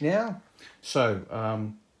range now.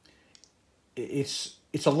 So it's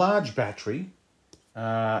a large battery,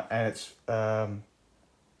 and it's firing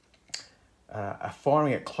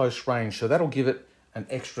at close range, so that'll give it an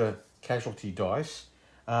extra casualty dice.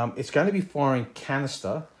 It's going to be firing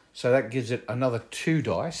canister, so that gives it another 2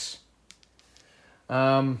 dice.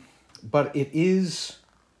 But it is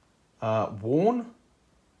worn,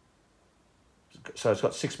 so it's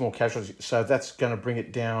got 6 more casualties, so that's going to bring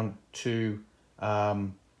it down to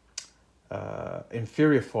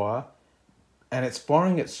inferior fire, and it's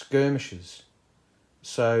firing at skirmishes.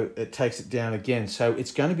 So it takes it down again. So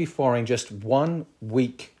it's going to be firing just 1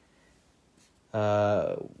 weak,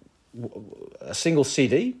 a single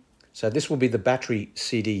CD. So this will be the battery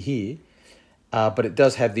CD here, but it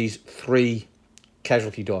does have these 3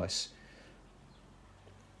 casualty dice.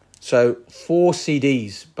 So 4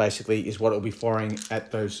 CDs basically is what it'll be firing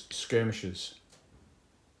at those skirmishes.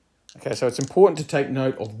 Okay, so it's important to take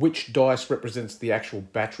note of which dice represents the actual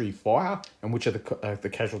battery fire and which are the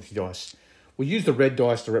casualty dice. We'll use the red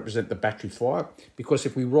dice to represent the battery fire, because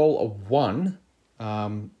if we roll a 1,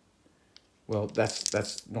 well,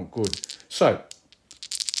 that's not good. So,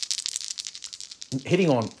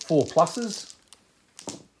 hitting on 4 pluses,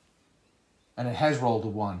 and it has rolled a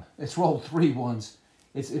 1. It's rolled 3 ones.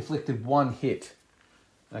 It's inflicted 1 hit.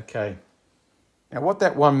 Okay. Now what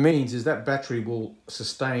that 1 means is that battery will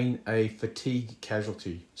sustain a fatigue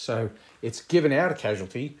casualty. So it's given out a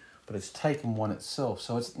casualty, but it's taken 1 itself.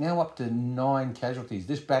 So it's now up to 9 casualties.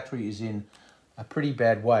 This battery is in a pretty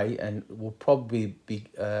bad way and will probably be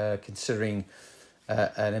considering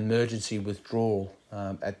an emergency withdrawal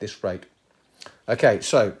at this rate. Okay,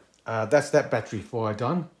 so that's that battery fire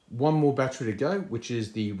done. 1 more battery to go, which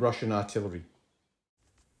is the Russian artillery.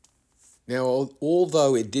 Now,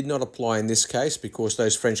 although it did not apply in this case because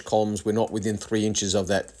those French columns were not within 3 inches of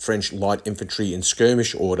that French light infantry in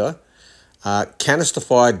skirmish order, canister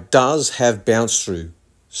fire does have bounce through.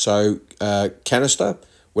 So canister,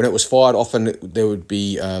 when it was fired, often there would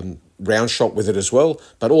be round shot with it as well,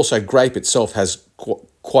 but also grape itself has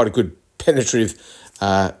quite a good penetrative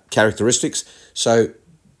characteristics. So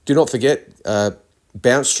do not forget,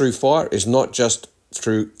 bounce through fire is not just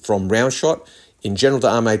from round shot. In General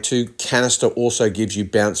d'Armée 2, canister also gives you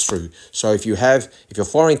bounce through. So if you're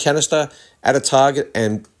firing canister at a target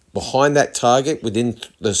and behind that target within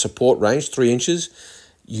the support range, 3 inches,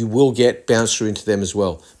 you will get bounce through into them as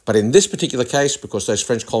well. But in this particular case, because those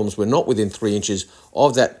French columns were not within 3 inches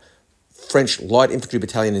of that French light infantry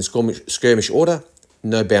battalion in skirmish order,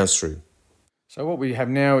 no bounce through. So what we have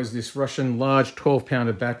now is this Russian large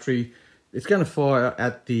 12-pounder battery. It's going to fire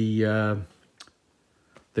at the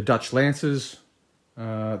Dutch Lancers,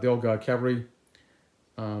 the old Guard Cavalry.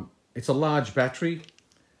 It's a large battery,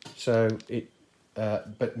 so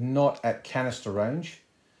but not at canister range.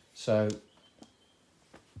 So,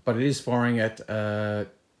 but it is firing at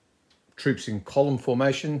troops in column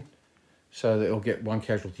formation, so that it'll get 1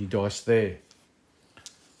 casualty dice there.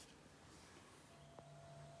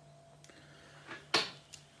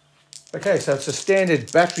 Okay, so it's a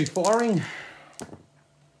standard battery firing.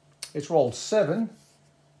 It's rolled 7.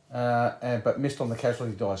 But missed on the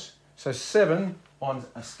casualty dice. So 7 on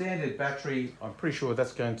a standard battery, I'm pretty sure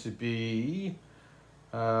that's going to be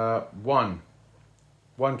 1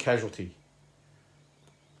 casualty.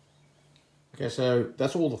 Okay, so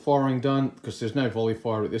that's all the firing done because there's no volley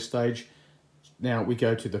fire at this stage. Now we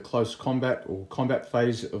go to the close combat or combat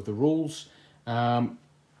phase of the rules.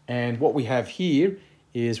 And what we have here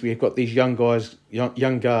is we've got these young guys,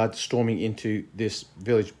 young guards storming into this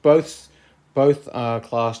village. Both are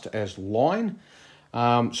classed as line.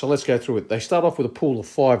 So let's go through it. They start off with a pool of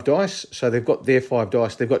 5 dice. So they've got their 5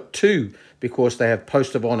 dice. They've got 2 because they have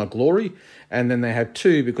Post of Honor Glory. And then they have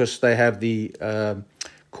 2 because they have the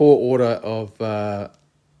Corps Order of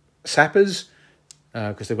Sappers.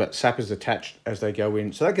 Because they've got sappers attached as they go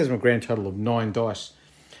in. So that gives them a grand total of 9 dice.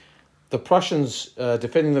 The Prussians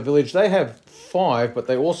defending the village, they have 5, but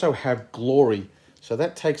they also have Glory. So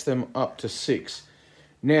that takes them up to 6.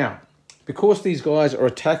 Now, because these guys are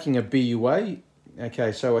attacking a BUA,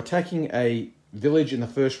 okay, so attacking a village in the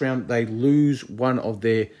first round, they lose 1 of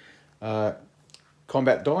their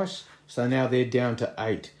combat dice. So now they're down to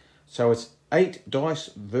 8. So it's 8 dice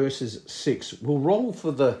versus 6. We'll roll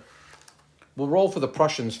for the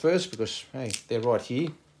Prussians first because, hey, they're right here.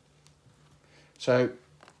 So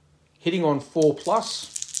hitting on 4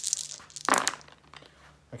 plus.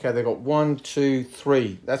 Okay, they've got 1, 2,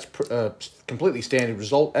 3. That's completely standard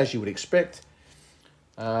result, as you would expect.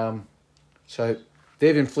 So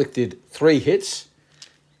they've inflicted 3 hits.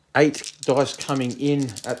 8 dice coming in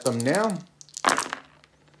at them now.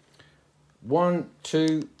 1,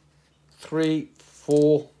 2, 3,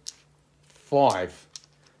 4, 5.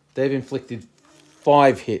 They've inflicted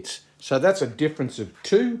 5 hits. So that's a difference of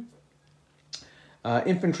 2.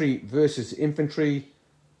 Infantry versus infantry.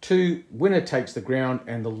 2, winner takes the ground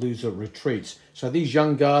and the loser retreats. So these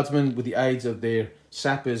young guardsmen, with the aids of their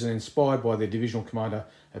sappers and inspired by their divisional commander,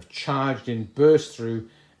 have charged in, burst through,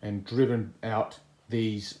 and driven out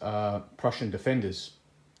these Prussian defenders.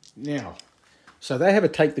 Now, so they have a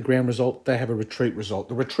take the ground result, they have a retreat result.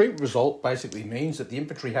 The retreat result basically means that the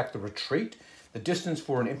infantry have to retreat. The distance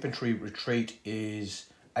for an infantry retreat is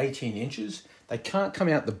 18 inches. They can't come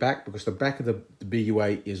out the back because the back of the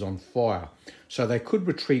BUA is on fire. So they could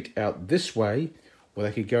retreat out this way, or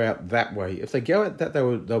they could go out that way. If they go out that,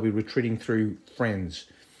 they'll be retreating through friends.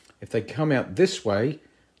 If they come out this way,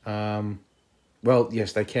 well,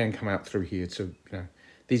 yes, they can come out through here. So,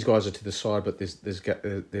 these guys are to the side, but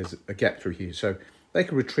there's a gap through here. So they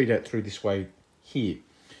can retreat out through this way here.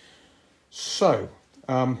 So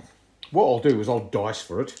what I'll do is I'll dice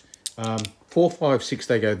for it. 4, 5, 6,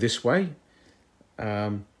 they go this way.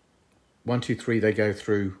 1, 2, 3, they go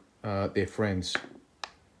through their friends.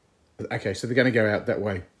 Okay, so they're going to go out that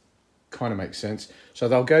way. Kind of makes sense. So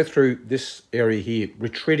they'll go through this area here,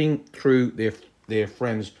 retreating through their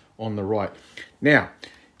friends on the right. Now,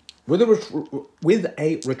 with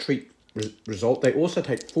a retreat result, they also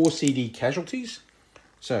take 4 CD casualties.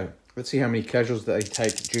 So let's see how many casualties they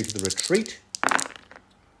take due to the retreat.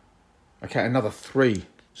 Okay, another 3.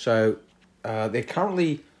 So they're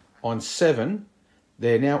currently on 7.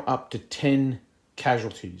 They're now up to 10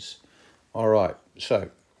 casualties. All right, so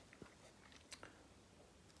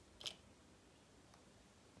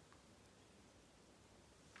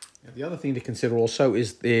now the other thing to consider also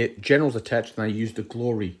is their generals attached, and they use the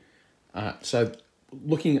glory. So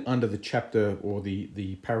looking under the chapter or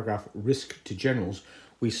the paragraph risk to generals,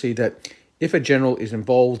 we see that if a general is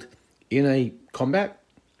involved in a combat,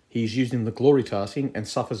 he's using the glory tasking and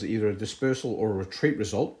suffers either a dispersal or a retreat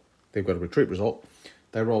result. They've got a retreat result.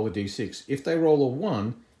 They roll a d6. If they roll a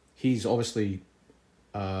 1, he's obviously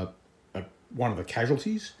one of the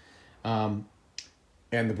casualties, and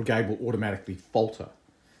the brigade will automatically falter.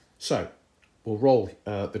 So we'll roll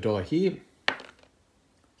the die here.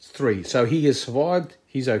 It's 3. So he has survived.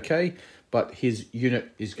 He's okay, but his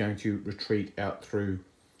unit is going to retreat out through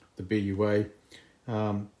the BUA.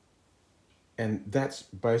 And that's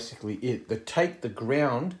basically it. The take the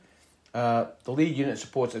ground, the lead unit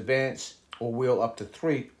supports advance or wheel up to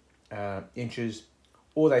 3 inches,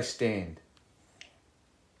 or they stand.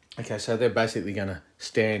 Okay, so they're basically going to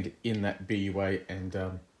stand in that BUA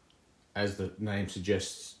and, as the name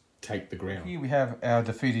suggests, take the ground. Here we have our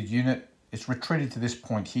defeated unit. It's retreated to this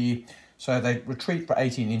point here. So they retreat for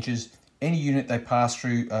 18 inches. Any unit they pass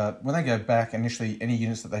through, when they go back, initially any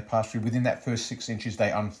units that they pass through, within that first 6 inches, they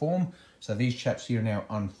unform. So these chaps here are now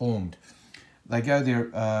unformed. They go there,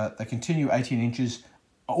 they continue 18 inches,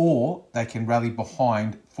 or they can rally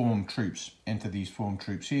behind formed troops, enter these formed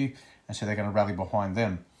troops here, and so they're going to rally behind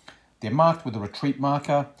them. They're marked with a retreat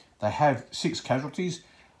marker. They have 6 casualties.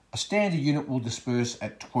 A standard unit will disperse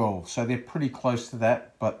at 12, so they're pretty close to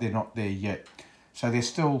that, but they're not there yet. So they're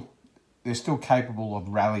still capable of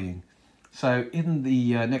rallying. So in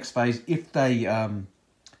the next phase, if the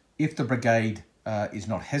brigade is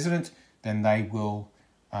not hesitant, then they will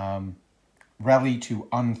rally to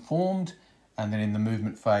unformed, and then in the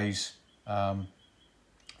movement phase,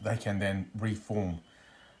 they can then reform,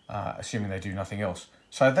 assuming they do nothing else.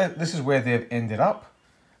 So this is where they've ended up.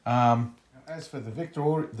 As for the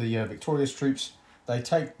victorious troops, they've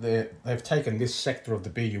taken this sector of the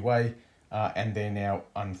BUA, and they're now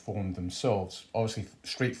unformed themselves. Obviously,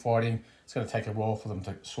 street fighting, it's going to take a while for them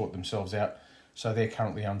to sort themselves out, so they're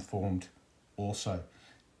currently unformed also.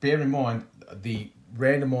 Bear in mind, the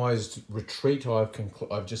randomized retreat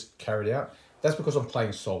I've just carried out, that's because I'm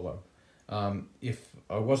playing solo. If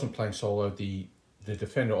I wasn't playing solo, the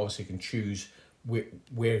defender obviously can choose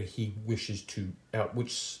where he wishes to,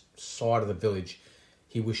 which side of the village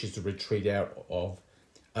he wishes to retreat out of,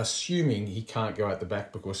 assuming he can't go out the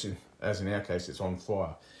back because, as in our case, it's on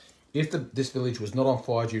fire. If this village was not on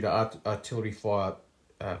fire due to artillery fire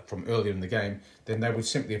from earlier in the game, then they would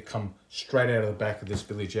simply have come straight out of the back of this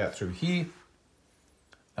village out through here,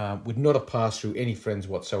 would not have passed through any friends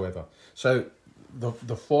whatsoever. So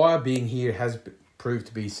the fire being here has proved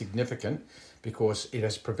to be significant because it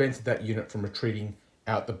has prevented that unit from retreating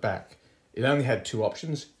out the back. It only had 2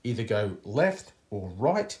 options, either go left or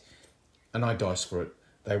right, and I diced for it.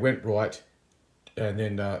 They went right and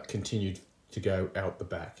then continued to go out the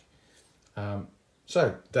back.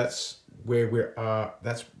 So that's where we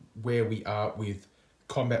are with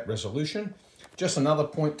combat resolution. Just another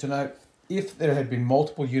point to note, if there had been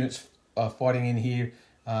multiple units fighting in here,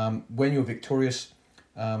 when you're victorious,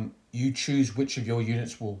 you choose which of your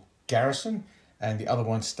units will garrison and the other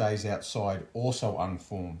one stays outside, also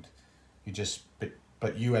unformed.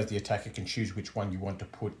 But you as the attacker can choose which one you want to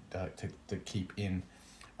put to keep in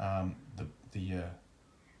the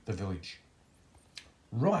village.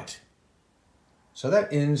 Right. So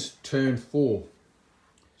that ends turn 4.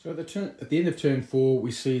 So at the end of turn 4,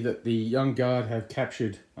 we see that the young guard have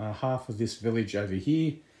captured half of this village over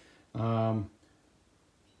here. And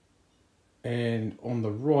on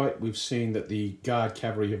the right, we've seen that the Guard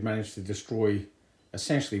Cavalry have managed to destroy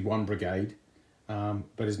essentially 1 brigade,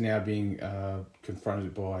 but is now being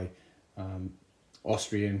confronted by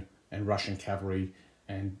Austrian and Russian cavalry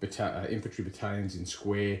and infantry battalions in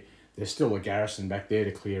square. there's still a garrison back there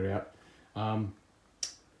to clear out.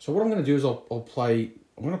 So what I'm going to do is I'm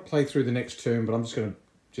going to play through the next turn, but I'm just going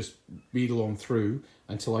to read along through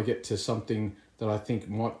until I get to something that I think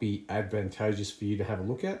might be advantageous for you to have a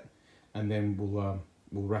look at, and then we'll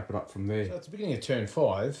wrap it up from there. So it's the beginning of turn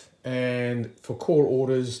 5, and for core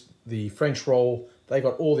orders, the French roll, they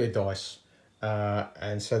got all their dice,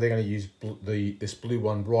 and so they're going to use this blue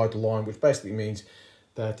one, ride the line, which basically means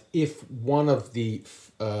that if one of the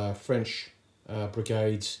French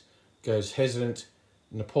brigades goes hesitant,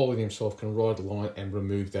 Napoleon himself can ride the line and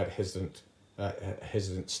remove that hesitant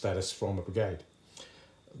status from a brigade.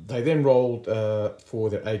 They then rolled for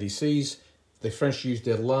their ADCs. The French used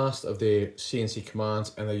their last of their CNC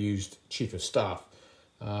commands, and they used Chief of Staff.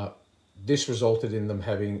 This resulted in them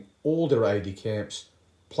having all their AD camps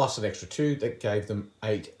plus an extra 2 that gave them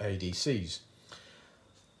 8 ADCs.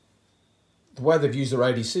 The way they've used their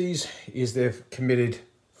ADCs is they've committed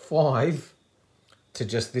 5 to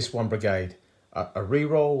just this one brigade. A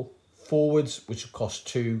reroll, forwards, which costs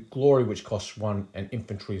 2, glory, which costs 1, and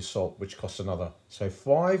infantry assault, which costs another. So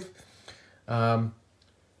 5.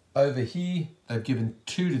 Over here, they've given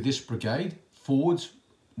 2 to this brigade, forwards,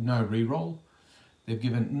 no reroll. They've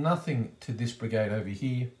given nothing to this brigade over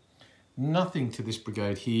here, nothing to this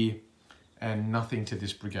brigade here, and nothing to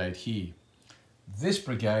this brigade here. This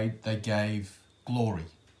brigade, they gave glory.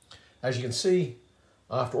 As you can see,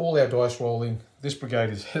 after all our dice rolling, this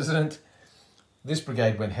brigade is hesitant. This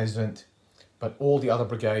brigade went hesitant, but all the other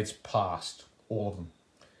brigades passed, all of them.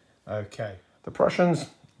 Okay, the Prussians,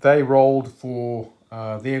 they rolled for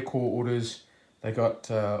their core orders. They got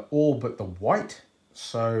all but the white,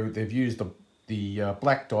 so they've used the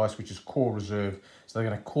black dice, which is core reserve. So they're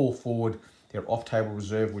going to call forward their off-table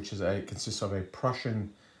reserve, which is consists of a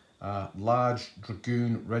Prussian large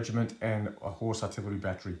dragoon regiment and a horse artillery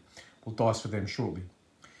battery. We'll dice for them shortly.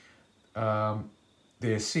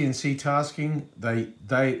 Their CNC tasking,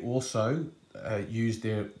 they also used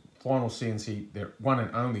their final CNC, their one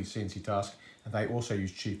and only CNC task, and they also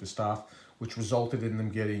used Chief of Staff, which resulted in them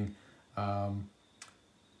getting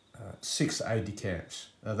 6 AD camps.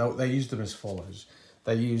 They used them as follows.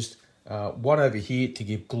 They used 1 over here to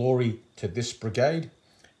give glory to this brigade,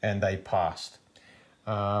 and they passed.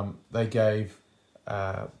 They gave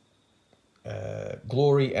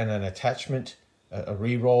glory and an attachment, a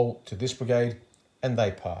reroll to this brigade, and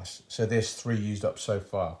they pass. So there's 3 used up so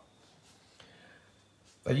far.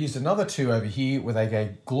 They used another 2 over here where they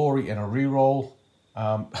gave glory and a reroll,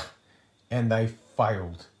 and they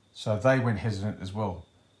failed. So they went hesitant as well,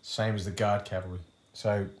 same as the Guard Cavalry.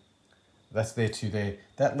 So that's their 2 there.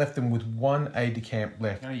 That left them with 1 aide de camp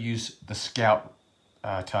left. I'm going to use the scout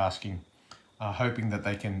tasking, hoping that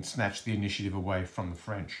they can snatch the initiative away from the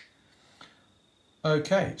French.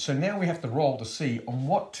 Okay, so now we have to roll to see on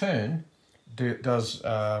what turn does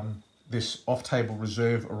this off-table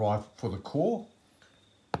reserve arrive for the corps.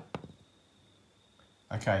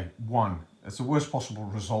 Okay, 1. It's the worst possible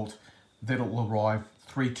result. That'll arrive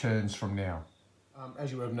 3 turns from now.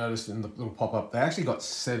 As you would have noticed in the little pop-up, they actually got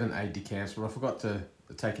 7 aide de camps, but I forgot to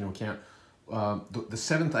take into account the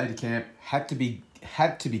 7th aide de camp had to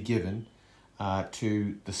be given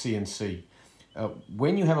to the CNC.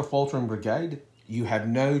 When you have a faltering brigade, you have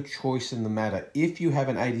no choice in the matter. If you have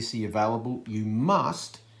an ADC available, you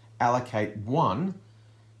must allocate 1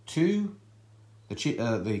 to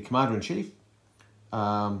the commander-in-chief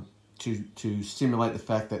to stimulate the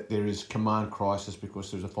fact that there is command crisis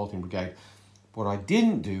because there's a faltering brigade. What I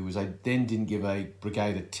didn't do is I then didn't give a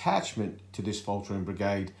brigade attachment to this faltering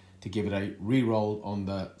brigade to give it a reroll on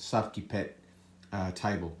the Savkipet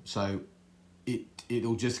table. So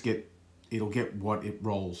it'll get what it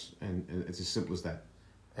rolls, and it's as simple as that.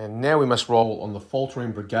 And now we must roll on the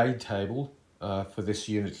faltering brigade table for this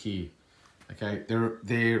unit here. Okay,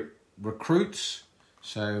 they're recruits,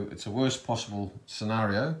 so it's a worst possible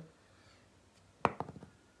scenario.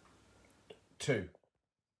 2.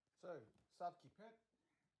 So Savkipet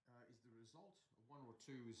is the result. 1 or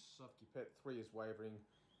 2 is Savkipet, 3 is wavering,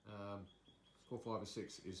 4, 5, or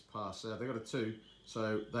 6 is pass. So they got a 2.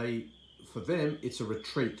 So for them, it's a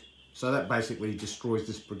retreat. So that basically destroys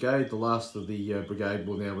this brigade. The last of the brigade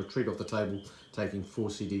will now retreat off the table, taking 4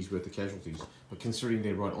 CDs worth of casualties. But considering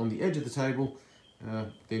they're right on the edge of the table,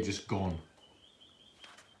 they're just gone.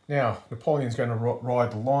 Now, Napoleon's going to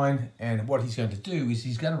ride the line, and what he's going to do is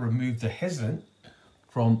he's going to remove the hesitant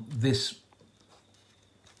from this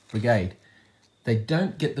brigade. They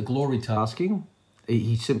don't get the glory tasking.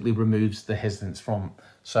 He simply removes the hesitance from.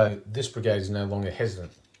 So this brigade is no longer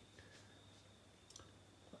hesitant.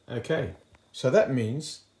 Okay, so that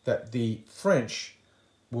means that the French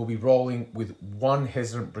will be rolling with 1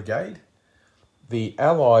 hesitant brigade. The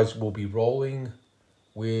Allies will be rolling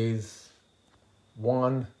with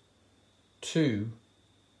 1, 2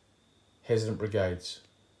 hesitant brigades.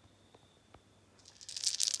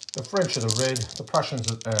 The French are the red, the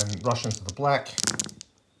Prussians and Russians are the black.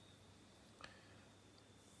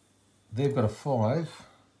 They've got a 5,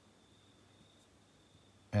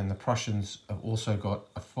 and the Prussians have also got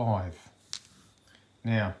a 5.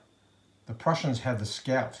 Now, the Prussians have the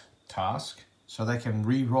scout task, so they can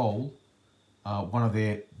re-roll one of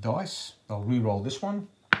their dice. They'll re-roll this one.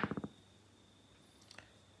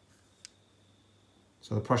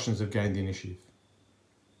 So the Prussians have gained the initiative.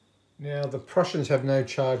 Now, the Prussians have no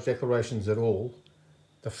charge declarations at all.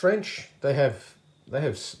 The French, they have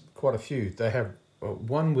quite a few. They have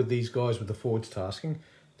one with these guys with the forwards tasking.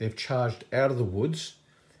 They've charged out of the woods.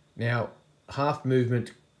 Now, half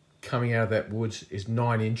movement coming out of that woods is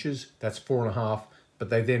 9 inches. That's 4.5. But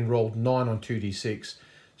they then rolled 9 on 2d6.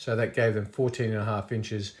 So that gave them 14.5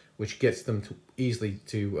 inches, which gets them easily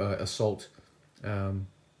to assault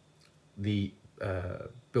the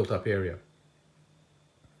built-up area.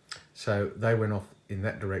 So they went off in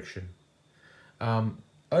that direction.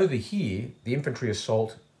 Over here, the infantry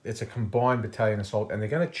assault, it's a combined battalion assault, and they're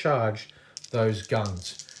going to charge those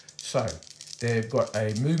guns. So they've got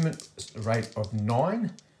a movement rate of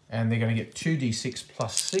 9, and they're going to get 2d6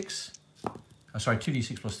 plus 6. Sorry,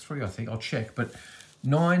 2d6 plus 3, I think. I'll check. But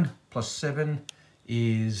 9 plus 7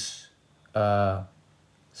 is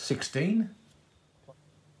 16.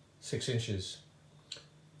 6 inches.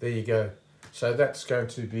 There you go. So that's going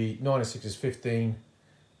to be 9 and 6 is 15,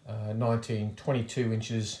 19, 22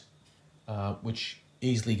 inches, which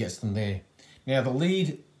easily gets them there. Now the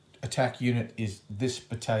lead attack unit is this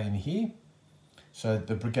battalion here. So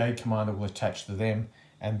the brigade commander will attach to them,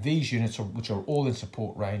 and these units, which are all in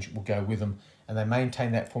support range, will go with them, and they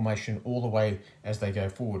maintain that formation all the way as they go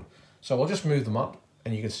forward. So I'll just move them up,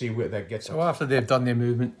 and you can see where that gets. So after they've done their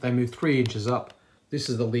movement, they move 3 inches up. This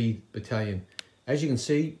is the lead battalion. As you can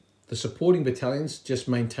see, the supporting battalions just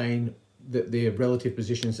maintain their relative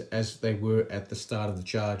positions as they were at the start of the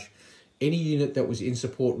charge. Any unit that was in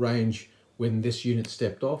support range when this unit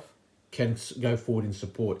stepped off can go forward in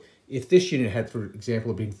support. If this unit had, for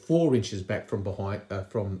example, been 4 inches back from behind,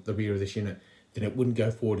 from the rear of this unit, then it wouldn't go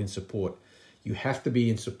forward in support. You have to be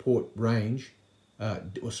in support range,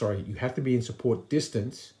 you have to be in support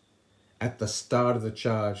distance at the start of the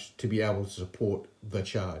charge to be able to support the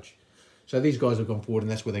charge. So these guys have gone forward,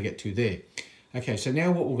 and that's where they get to there. Okay, so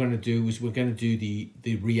now what we're going to do is we're going to do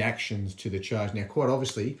the reactions to the charge. Now, quite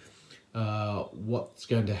obviously, what's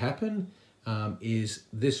going to happen is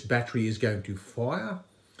this battery is going to fire.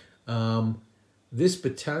 This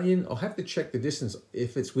battalion, I'll have to check the distance.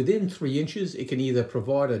 If it's within 3 inches, it can either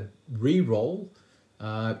provide a re-roll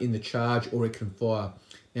in the charge, or it can fire.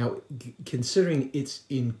 Now, considering it's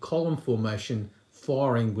in column formation,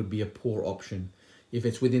 firing would be a poor option. If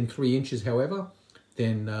it's within 3 inches, however,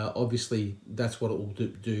 then obviously that's what it will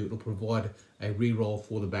do. It'll provide a re-roll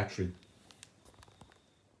for the battery.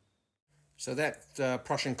 So that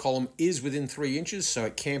Prussian column is within 3 inches, so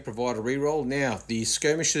it can provide a re-roll. Now, the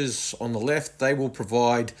skirmishers on the left, they will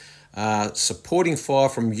provide supporting fire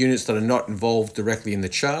from units that are not involved directly in the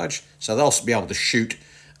charge. So they'll be able to shoot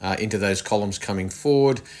into those columns coming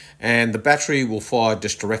forward. And the battery will fire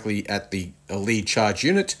just directly at the lead charge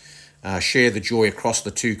unit. Share the joy across the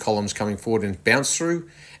 2 columns coming forward and bounce through.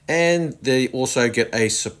 And they also get a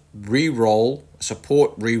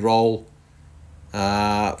support re-roll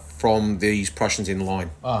from these Prussians in line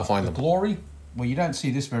behind them. Glory, well, you don't see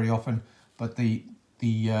this very often, but the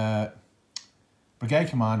brigade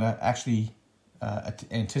commander actually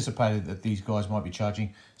anticipated that these guys might be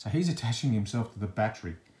charging, so he's attaching himself to the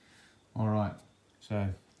battery. All right, so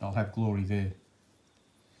I'll have glory there.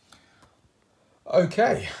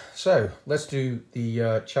 Okay, so let's do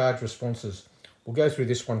the charge responses. We'll go through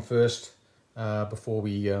this one first before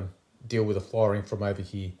we deal with the firing from over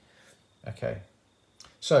here. Okay,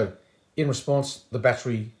 so in response, the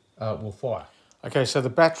battery will fire. Okay, so the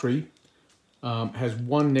battery has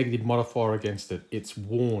 1 negative modifier against it. It's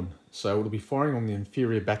worn, so it'll be firing on the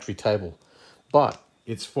inferior battery table, but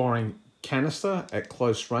it's firing canister at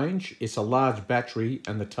close range. It's a large battery,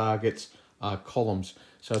 and the targets are columns,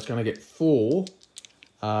 so it's going to get 4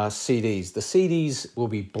 CDs. The CDs will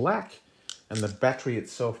be black, and the battery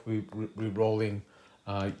itself will be rolling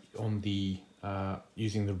on the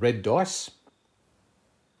using the red dice.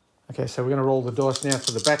 Okay, so we're going to roll the dice now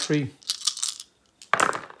for the battery.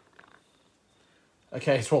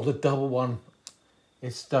 Okay, it's rolled a double one.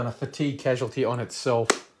 It's done a fatigue casualty on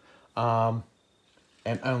itself, and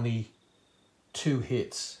only 2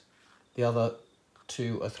 hits. The other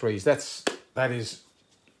 2 are 3s. That is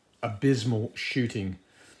abysmal shooting.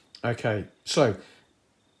 Okay, so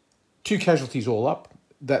 2 casualties all up.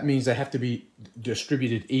 That means they have to be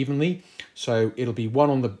distributed evenly. So it'll be 1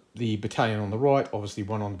 on the battalion on the right, obviously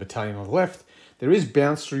 1 on the battalion on the left. There is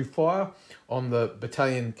bounce through fire on the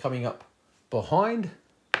battalion coming up behind.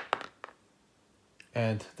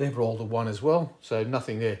 And they've rolled a 1 as well, so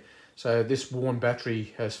nothing there. So this Warren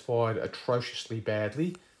battery has fired atrociously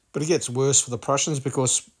badly. But it gets worse for the Prussians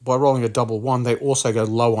because by rolling a double 1, they also go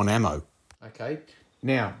low on ammo. Okay,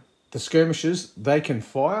 now the skirmishers, they can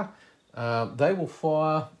fire. They will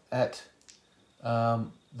fire at the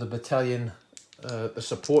battalion, the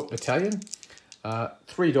support battalion.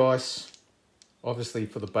 3 dice, obviously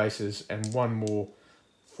for the bases, and 1 more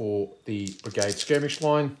for the brigade skirmish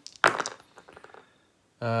line.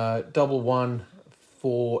 Double 1,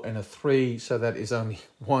 4 and a 3, so that is only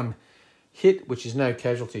 1 hit, which is no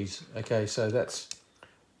casualties. Okay, so that's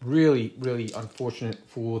really, really unfortunate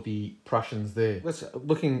for the Prussians there. Let's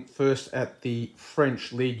looking first at the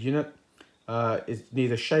French lead unit. It's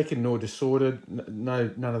neither shaken nor disordered.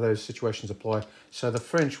 None of those situations apply. So the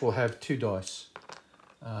French will have 2 dice,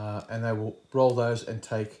 and they will roll those and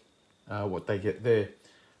take what they get there.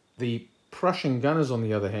 The Prussian Gunners, on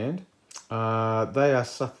the other hand, they are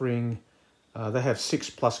suffering. They have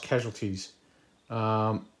 6+ casualties,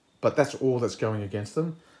 but that's all that's going against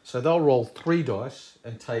them. So they'll roll 3 dice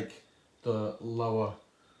and take the lower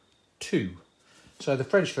 2. So the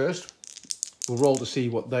French first will roll to see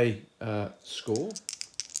what they score.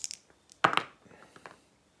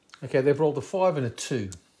 Okay, they've rolled a 5 and a 2.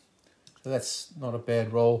 So that's not a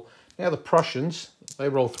bad roll. Now the Prussians, they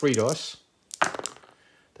roll 3 dice.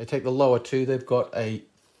 They take the lower 2. They've got a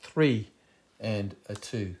 3 and a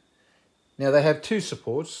 2. Now they have 2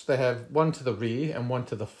 supports. They have 1 to the rear and 1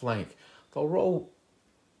 to the flank. They'll roll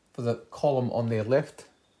for the column on their left,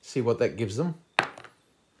 see what that gives them.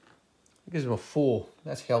 It gives them a 4.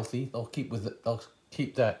 That's healthy. They'll keep with it. They'll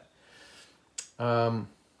keep that. The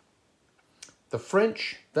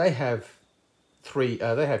French, they have 3.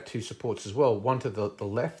 They have 2 supports as well. 1 to the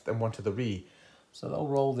left and 1 to the rear. So they'll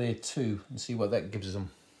roll there 2 and see what that gives them.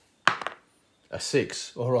 A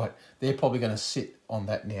 6. All right. They're probably going to sit on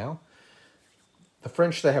that now. The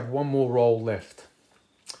French, they have 1 more roll left.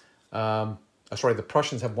 Sorry, the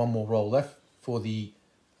Prussians have 1 more roll left for the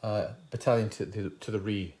battalion to the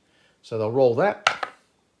rear. So they'll roll that.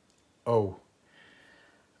 Oh.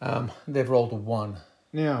 They've rolled a 1.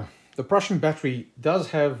 Now, the Prussian battery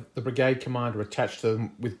does have the brigade commander attached to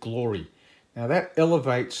them with glory. Now that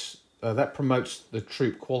elevates, that promotes the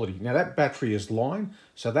troop quality. Now that battery is line,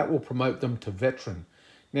 so that will promote them to veteran.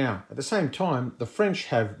 Now, at the same time, the French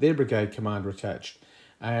have their brigade commander attached,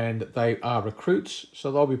 and they are recruits, so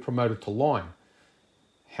they'll be promoted to line.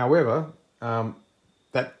 However,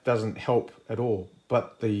 that doesn't help at all.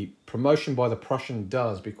 But the promotion by the Prussian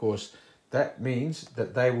does, because that means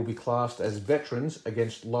that they will be classed as veterans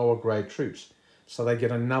against lower grade troops. So they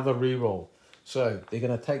get another reroll. So they're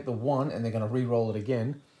going to take the 1 and they're going to re-roll it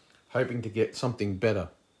again, hoping to get something better.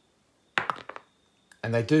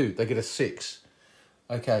 And they do. They get a 6.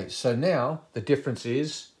 Okay, so now the difference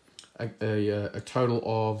is a total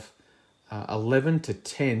of 11 to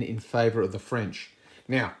 10 in favour of the French.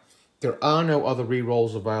 Now, there are no other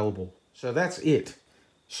re-rolls available. So that's it.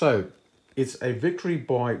 So it's a victory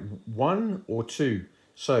by 1 or 2.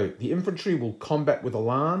 So the infantry will combat with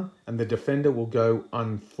alarm and the defender will go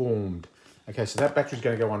unformed. Okay, so that battery is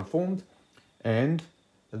going to go unformed, and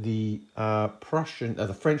the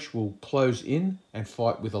the French will close in and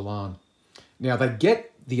fight with alarm. Now they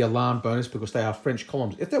get the alarm bonus because they are French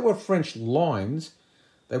columns. If they were French lines,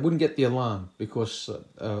 they wouldn't get the alarm, because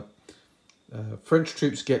French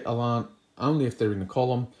troops get alarm only if they're in a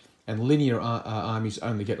column, and linear armies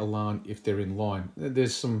only get alarm if they're in line.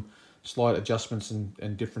 There's some slight adjustments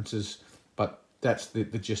and differences, but that's the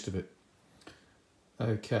gist of it.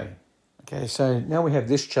 Okay, so now we have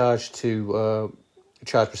this charge to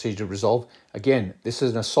charge procedure resolved. Again, this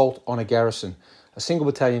is an assault on a garrison. A single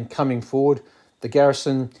battalion coming forward. The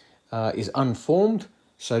garrison is unformed,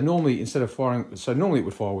 so normally instead of firing, normally it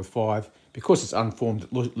would fire with 5. Because it's unformed,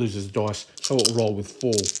 it loses dice, so it will roll with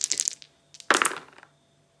 4.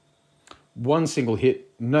 1 single hit,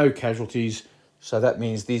 no casualties, so that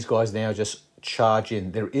means these guys now just charge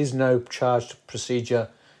in. There is no charge procedure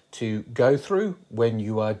to go through when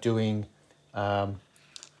you are doing an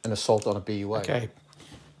assault on a BUA. Okay,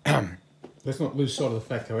 let's not lose sight of the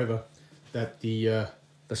fact, however, that the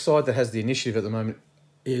side that has the initiative at the moment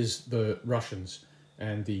is the Russians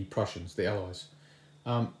and the Prussians, the Allies.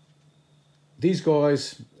 These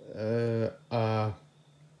guys, are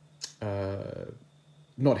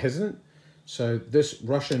not hesitant. So this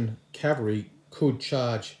Russian cavalry could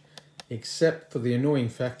charge, except for the annoying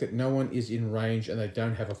fact that no one is in range and they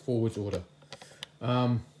don't have a forwards order.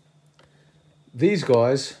 These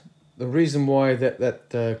guys, the reason why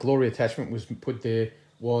that glory attachment was put there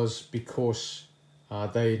was because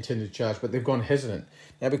they intended to charge, but they've gone hesitant.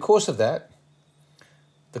 Now, because of that,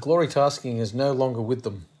 the glory tasking is no longer with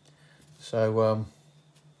them. So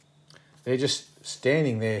they're just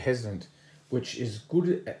standing there hesitant, which is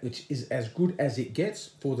as good as it gets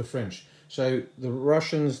for the French. So the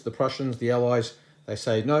Russians, the Prussians, the Allies, they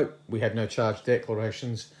say, no, we have no charge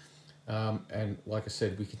declarations. And like I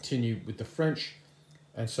said, we continue with the French.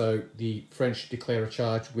 And so the French declare a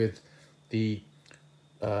charge with the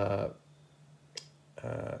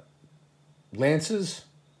Lancers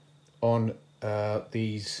on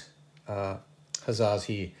these Hussars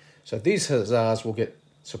here. So these Hussars will get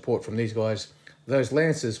support from these guys. Those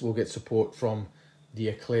Lancers will get support from the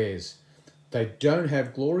Ailles. They don't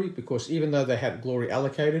have glory because even though they had glory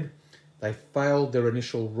allocated, they failed their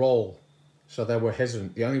initial roll. So they were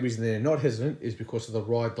hesitant. The only reason they're not hesitant is because of the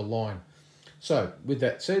ride the line. So with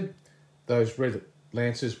that said, those red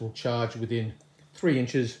Lancers will charge within 3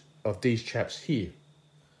 inches of these chaps here.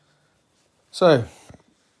 So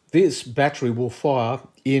this battery will fire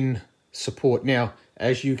in support. Now,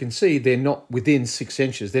 as you can see, they're not within 6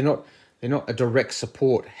 inches. They're not a direct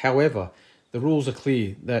support. However, the rules are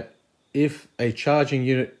clear that if a charging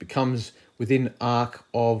unit becomes within arc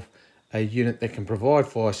of a unit that can provide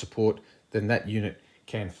fire support, then that unit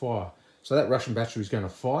can fire. So that Russian battery is going to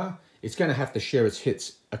fire. It's going to have to share its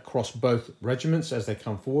hits across both regiments as they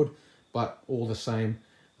come forward, but all the same,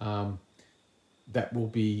 that will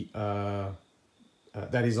be that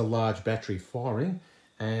is a large battery firing,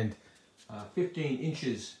 and 15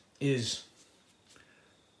 inches is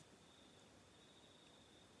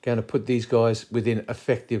going to put these guys within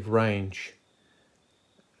effective range.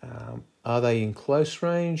 Are they in close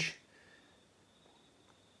range?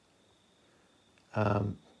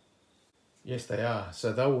 Yes, they are.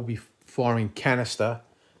 So they will be firing canister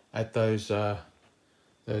at those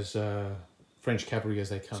French cavalry as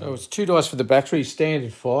they come. So it's 2 dice for the battery,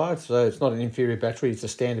 standard fire. So it's not an inferior battery; it's a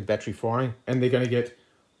standard battery firing, and they're going to get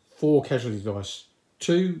 4 casualty dice.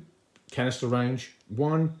 2 canister range.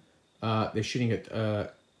 1 they're shooting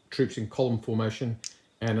at troops in column formation,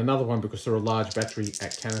 and another one because they're a large battery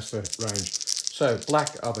at canister range. So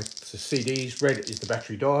black are the CDs, red is the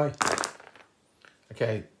battery die.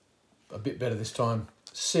 Okay, a bit better this time.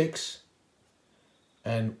 6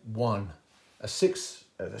 and 1. A 6,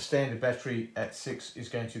 the standard battery at 6 is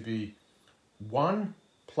going to be 1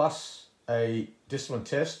 plus a discipline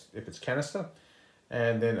test if it's canister,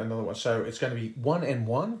 and then another one. So it's going to be 1 and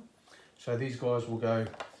 1. So these guys will go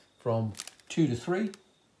from 2 to 3,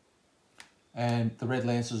 and the red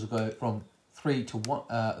Lancers will go from 3 to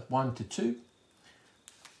 1 to 2,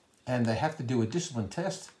 and they have to do a discipline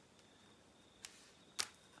test.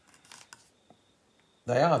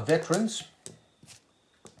 They are veterans.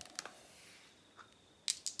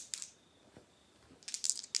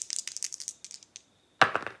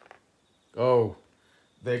 Oh,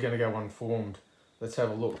 they're going to go unformed. Let's have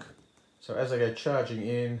a look. So as I go charging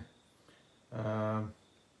in,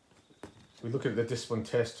 we look at the discipline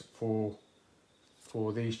test for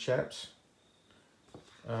these chaps.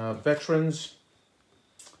 Veterans,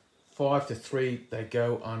 5 to 3, they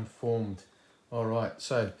go unformed. All right,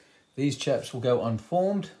 so these chaps will go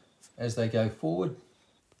unformed as they go forward.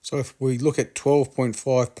 So if we look at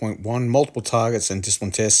 12.5.1, multiple targets and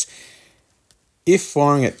discipline tests, if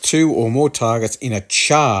firing at 2 or more targets in a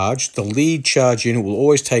charge, the lead charge unit will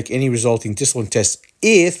always take any resulting discipline test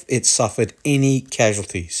if it suffered any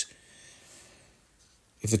casualties.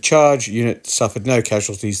 If the charge unit suffered no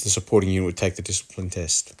casualties, the supporting unit would take the discipline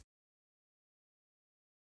test.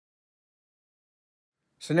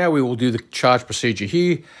 So now we will do the charge procedure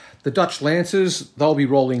here. The Dutch Lancers, they'll be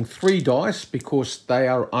rolling 3 dice because they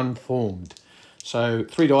are unformed. So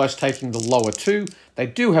 3 dice taking the lower 2. They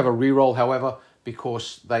do have a reroll, however,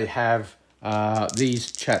 because they have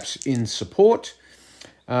these chaps in support.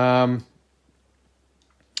 The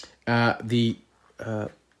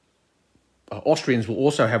Austrians will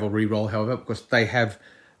also have a reroll, however, because they have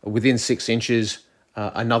within 6 inches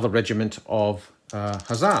another regiment of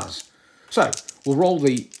Hussars. So we'll roll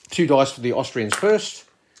the 2 dice for the Austrians first.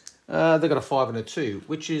 They've got a 5 and a 2,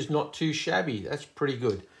 which is not too shabby. That's pretty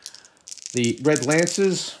good. The red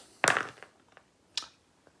Lancers,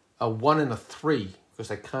 a 1 and a 3, because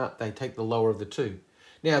they take the lower of the 2.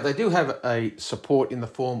 Now, they do have a support in the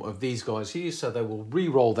form of these guys here, so they will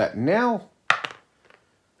re-roll that now.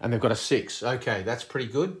 and they've got a 6. Okay, that's pretty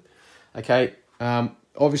good. Okay,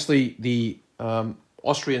 obviously the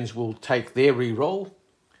Austrians will take their re-roll.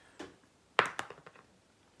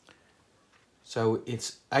 So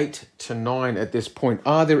it's 8 to 9 at this point.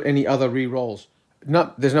 Are there any other re-rolls?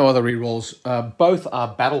 No, there's no other re-rolls. Both are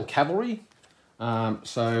battle cavalry.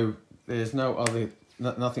 So there's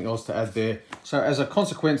nothing else to add there. So as a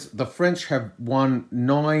consequence, the French have won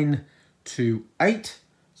 9 to 8.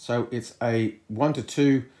 So it's a 1 to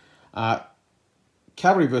 2.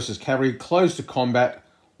 Cavalry versus cavalry, close to combat,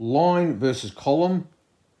 line versus column,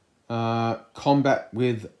 combat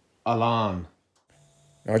with Ailles.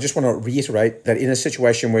 Now, I just want to reiterate that in a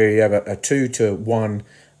situation where you have a 2 to 1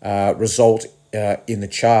 result in the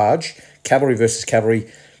charge, cavalry versus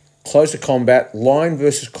cavalry, close to combat, line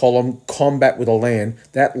versus column, combat with a land,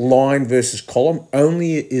 that line versus column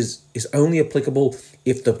is only applicable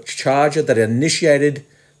if the charger that initiated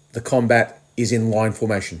the combat is in line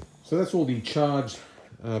formation. So that's all the charge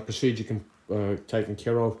procedure taken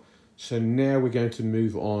care of. So now we're going to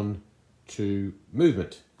move on to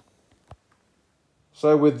movement.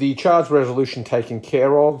 So with the charge resolution taken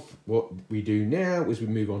care of, what we do now is we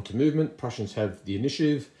move on to movement. Prussians have the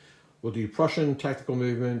initiative. We'll do Prussian tactical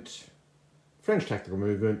movement, French tactical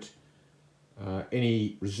movement,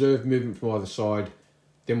 any reserve movement from either side.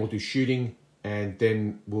 Then we'll do shooting, and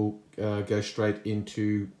then we'll go straight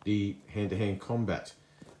into the hand-to-hand combat.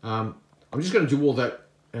 I'm just going to do all that,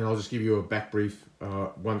 and I'll just give you a back brief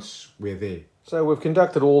once we're there. So we've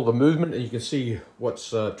conducted all the movement, and you can see what's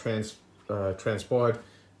transpired.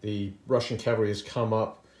 The Russian cavalry has come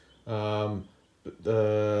up.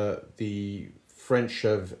 The French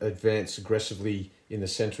have advanced aggressively in the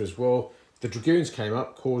centre as well. The dragoons came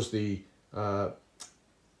up, caused the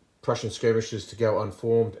Prussian skirmishers to go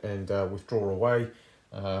unformed and withdraw away.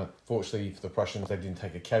 Fortunately for the Prussians, they didn't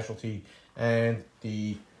take a casualty, and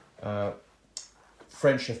the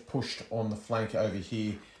French have pushed on the flank over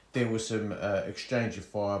here. There was some exchange of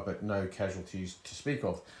fire, but no casualties to speak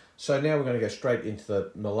of. So now we're going to go straight into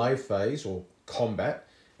the melee phase, or combat,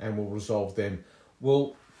 and we'll resolve them.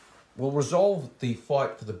 We'll resolve the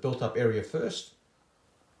fight for the built-up area first.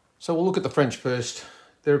 So we'll look at the French first.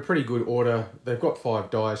 They're a pretty good order. They've got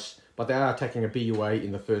 5 dice, but they are attacking a BUA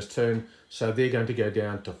in the first turn, so they're going to go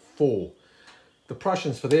down to 4. The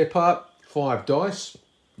Prussians, for their part, 5 dice.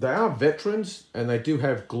 They are veterans, and they do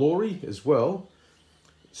have glory as well.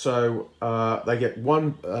 So they get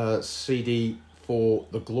 1 CD for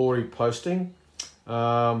the glory posting.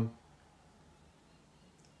 And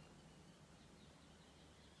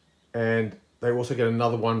they also get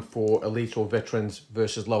another one for elite or veterans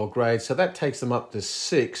versus lower grades. So that takes them up to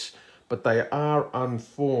 6, but they are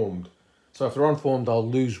unformed. So if they're unformed, they'll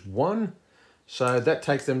lose 1. So that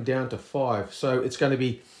takes them down to 5. So it's going to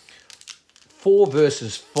be 4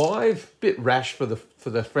 versus 5. Bit rash for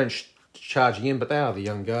the French charging in, but they are the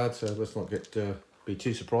young guard, so let's not be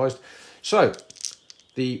too surprised. So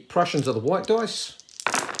the Prussians are the white dice,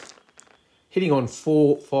 hitting on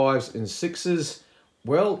 4, 5s, and 6s.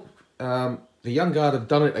 Well, the young guard have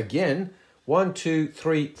done it again. 1, 2,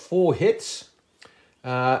 3, 4 hits,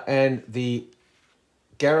 and the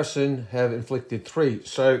garrison have inflicted 3.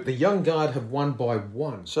 So the young guard have won by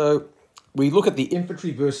 1. So we look at the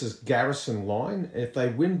infantry versus garrison line. If they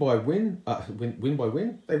win by win, they win by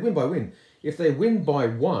win. If they win by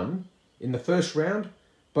 1 in the first round,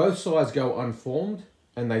 both sides go unformed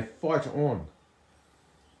and they fight on.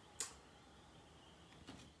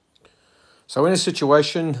 So in a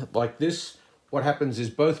situation like this, what happens is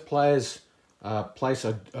both players place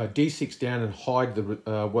a D6 down and hide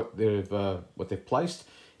what they've placed.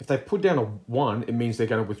 If they put down a 1, it means they're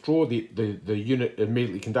going to withdraw. The unit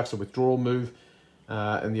immediately conducts a withdrawal move,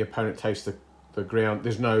 and the opponent takes the ground.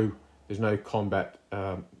 There's no combat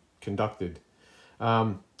conducted.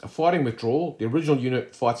 A fighting withdrawal. The original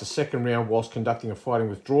unit fights a second round whilst conducting a fighting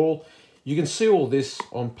withdrawal. You can see all this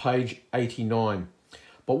on page 89.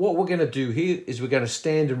 But what we're going to do here is we're going to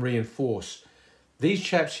stand and reinforce. These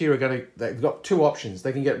chaps here they've got 2 options.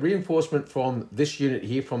 They can get reinforcement from this unit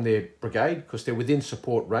here, from their brigade, because they're within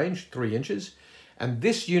support range, 3 inches. And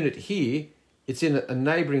this unit here, it's in a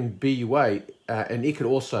neighbouring BUA, and it could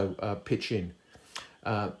also pitch in.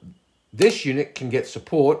 This unit can get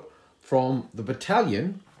support from the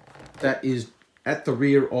battalion that is at the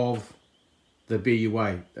rear of the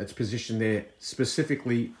BUA. That's positioned there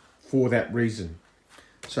specifically for that reason.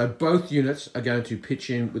 So both units are going to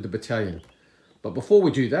pitch in with the battalion. But before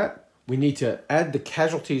we do that, we need to add the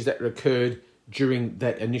casualties that occurred during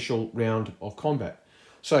that initial round of combat.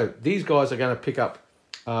 So these guys are going to pick up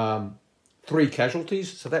 3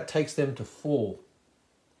 casualties, so that takes them to 4.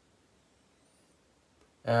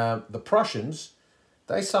 the Prussians,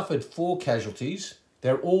 they suffered 4 casualties.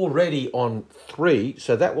 They're already on 3,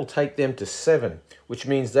 so that will take them to 7, which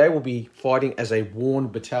means they will be fighting as a worn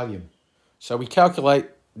battalion. So we calculate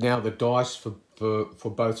now the dice for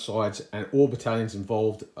both sides and all battalions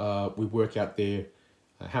involved. We work out their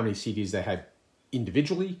how many CDs they had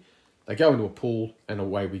individually. They go into a pool and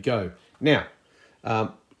away we go. Now,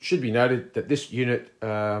 should be noted that this unit,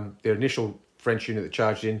 their initial French unit that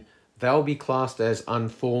charged in, they'll be classed as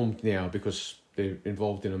unformed now because they're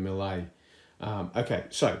involved in a melee. Okay,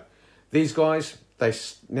 so these guys, they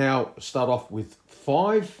now start off with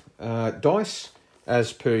 5 dice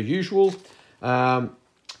as per usual.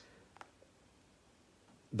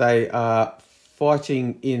 They are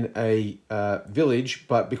fighting in a village,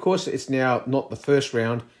 but because it's now not the first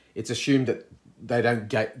round, it's assumed that they don't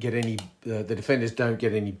get any, the defenders don't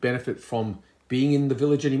get any benefit from being in the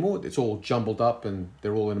village anymore. It's all jumbled up and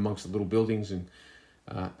they're all in amongst the little buildings and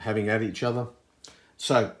having at each other.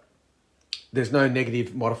 So there's no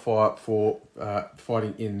negative modifier for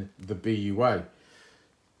fighting in the BUA.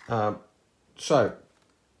 So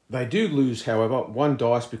they do lose, however, 1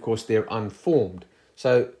 dice because they're unformed.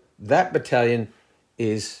 So that battalion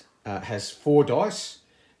is has 4 dice.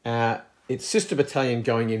 Its sister battalion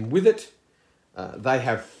going in with it, they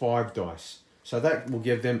have 5 dice. So that will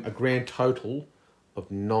give them a grand total of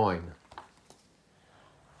 9.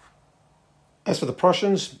 As for the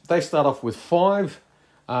Prussians, they start off with 5.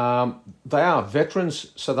 They are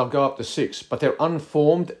veterans, so they'll go up to 6, but they're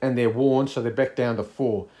unformed and they're worn, so they're back down to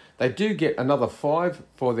 4. They do get another 5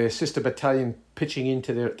 for their sister battalion pitching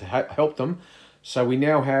into there to help them. So we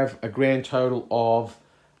now have a grand total of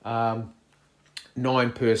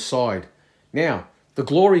 9 per side. Now, the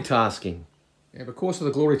glory tasking. Now, because of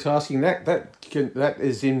the glory tasking, that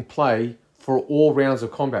is in play for all rounds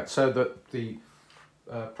of combat. So that the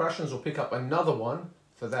Prussians will pick up another one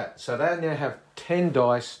for that. So they now have 10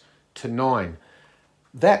 dice to 9.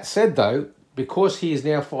 That said, though, because he is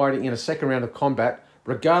now fighting in a second round of combat,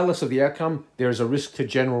 regardless of the outcome, there is a risk to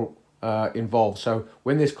general involved. So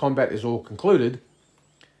when this combat is all concluded,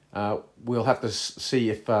 we'll have to see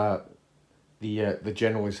if the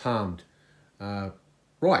general is harmed.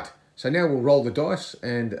 Right, so now we'll roll the dice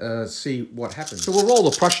and see what happens. So we'll roll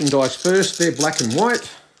the Prussian dice first. They're black and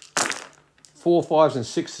white. 4, 5s and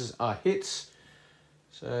 6s are hits.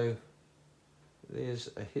 So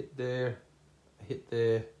there's a hit there, a hit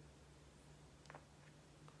there.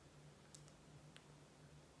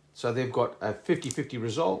 So they've got a 50-50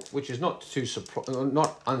 result, which is not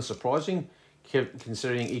unsurprising,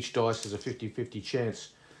 considering each dice has a 50-50 chance.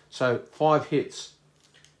 So 5 hits.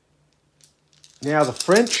 Now the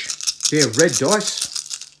French, they're red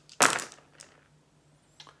dice.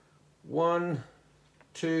 1,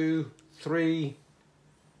 2, 3,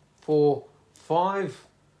 4, 5.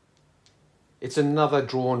 It's another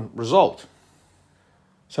drawn result.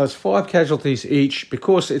 So it's 5 casualties each.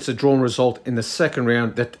 Because it's a drawn result in the second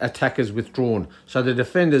round, that attack is withdrawn. So the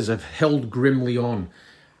defenders have held grimly on.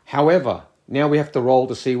 However, now we have to roll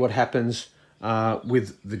to see what happens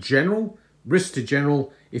with the general. Risk to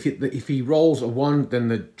general. If he rolls a 1, then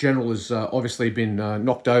the general has obviously been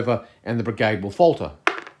knocked over and the brigade will falter.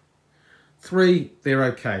 3, they're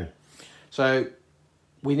okay. So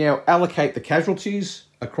we now allocate the casualties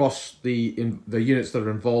across the units that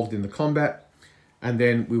are involved in the combat, and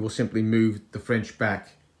then we will simply move the French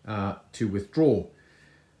back to withdraw.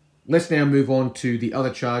 Let's now move on to the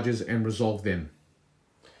other charges and resolve them.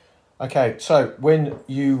 Okay, so when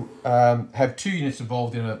you have 2 units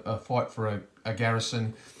involved in a fight for a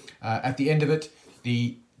garrison, at the end of it,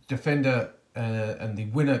 the defender and the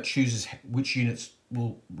winner chooses which units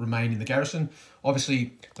will remain in the garrison.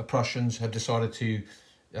 Obviously, the Prussians have decided to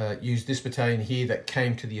use this battalion here that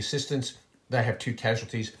came to the assistance. They have 2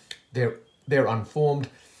 casualties. They're unformed.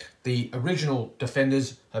 The original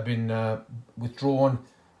defenders have been withdrawn.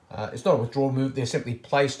 It's not a withdrawal move. They're simply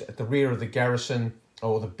placed at the rear of the garrison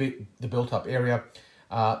or the built-up area.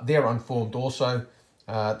 They're unformed also.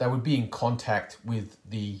 They would be in contact with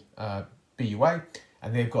the BUA,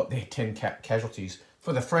 and they've got their 10 casualties.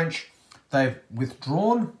 For the French, they've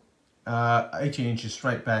withdrawn 18 inches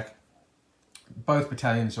straight back. Both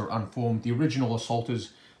battalions are unformed. The original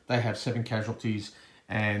assaulters, they have 7 casualties,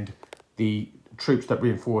 and the troops that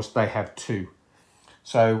reinforced, they have 2.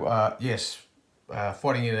 So yes,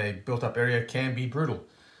 fighting in a built-up area can be brutal.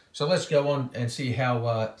 So let's go on and see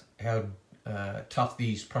how tough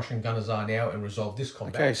these Prussian gunners are now and resolve this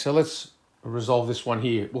combat. Okay, so let's resolve this one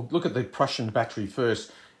here. We'll look at the Prussian battery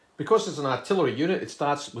first. Because it's an artillery unit, it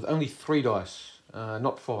starts with only 3 dice,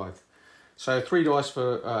 not 5. So 3 dice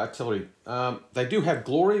for artillery. They do have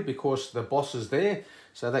glory because the boss is there.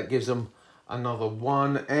 So that gives them another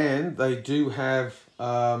 1. And they do have,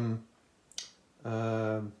 they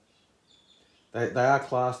are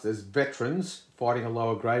classed as veterans fighting a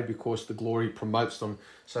lower grade because the glory promotes them.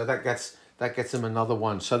 So that gets them another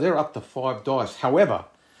 1. So they're up to 5 dice. However,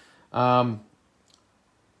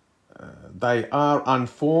 they are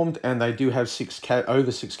unformed and they do have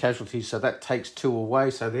over 6 casualties. So that takes 2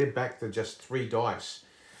 away. So they're back to just 3 dice.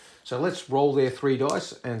 So let's roll their 3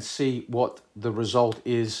 dice and see what the result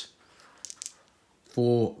is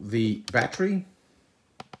for the battery.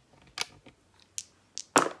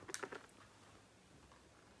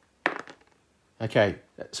 Okay,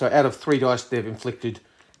 so out of 3 dice, they've inflicted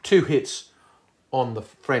 2 hits on the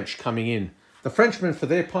French coming in. The Frenchmen, for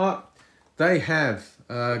their part, they have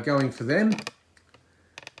going for them.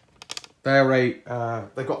 They are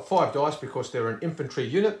they've got 5 dice because they're an infantry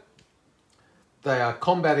unit. They are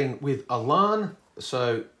combating with Ailles,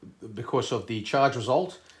 so because of the charge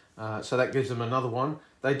result, so that gives them another 1.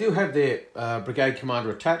 They do have their brigade commander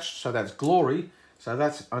attached, so that's glory, so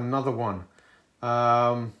that's another 1.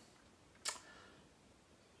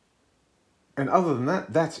 And other than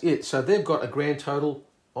that, that's it. So they've got a grand total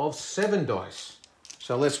of 7 dice.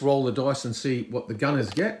 So let's roll the dice and see what the gunners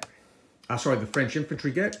get. Sorry, the French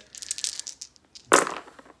infantry get.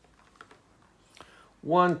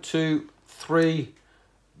 1, 2, 3.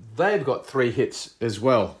 They've got 3 hits as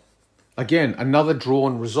well. Again, another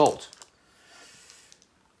drawn result.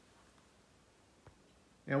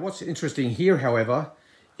 Now, what's interesting here, however,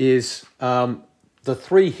 is the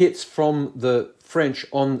 3 hits from the French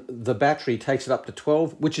on the battery takes it up to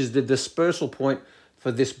 12, which is the dispersal point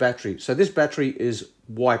for this battery. So this battery is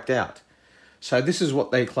wiped out. So this is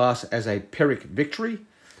what they class as a Pyrrhic victory.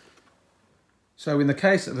 So in the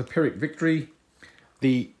case of a Pyrrhic victory,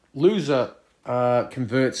 the loser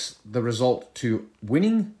converts the result to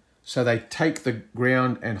winning. So they take the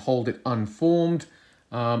ground and hold it unformed.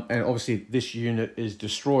 And obviously this unit is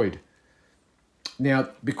destroyed. Now,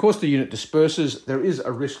 because the unit disperses, there is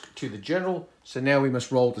a risk to the general. So now we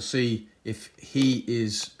must roll to see if he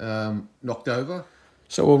is knocked over.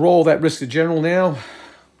 So we'll roll that risk to general now.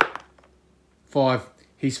 5,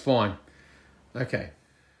 he's fine. Okay.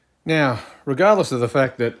 Now, regardless of the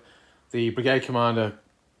fact that the brigade commander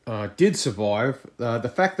did survive,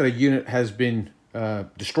 the fact that a unit has been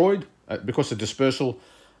destroyed because of dispersal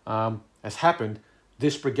has happened,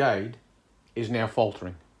 this brigade is now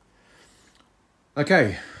faltering.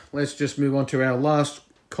 Okay, let's just move on to our last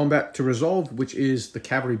combat to resolve, which is the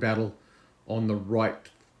cavalry battle on the right,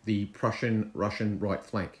 the Prussian-Russian right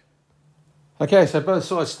flank. Okay, so both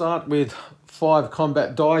sides start with 5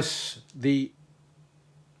 combat dice. The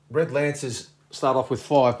Red Lancers start off with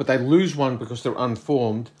 5, but they lose 1 because they're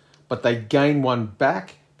unformed, but they gain 1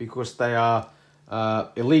 back because they are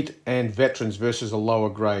elite and veterans versus a lower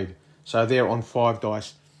grade. So they're on 5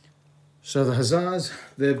 dice. So the Hussars,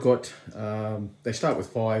 they've got, they start with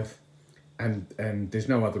 5, and there's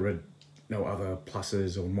no other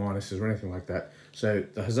pluses or minuses or anything like that. So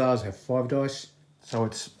the Hussars have 5 dice. So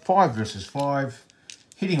it's 5 versus 5,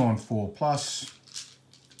 hitting on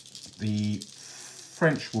 4+. The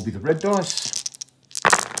French will be the red dice.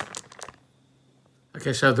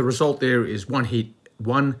 Okay, so the result there is 1 hit,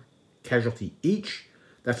 1 casualty each.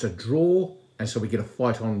 That's a draw, and so we get a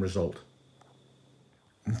fight-on result.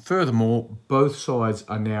 And furthermore, both sides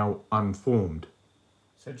are now unformed.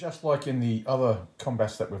 So just like in the other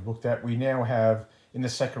combats that we've looked at, we now have, in the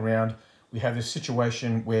second round, we have this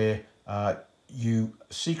situation where you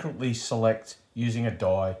secretly select, using a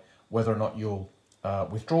die, whether or not you'll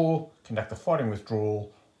withdraw, conduct a fighting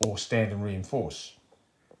withdrawal, or stand and reinforce.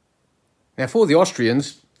 Now for the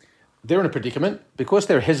Austrians, they're in a predicament. Because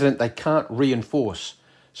they're hesitant, they can't reinforce.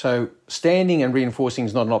 So standing and reinforcing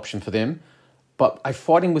is not an option for them. But a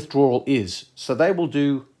fighting withdrawal is. So they will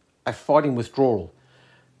do a fighting withdrawal.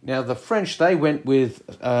 Now, the French, they went with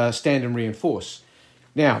stand and reinforce.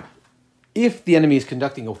 Now, if the enemy is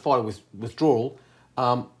conducting a fighting withdrawal,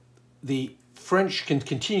 the French can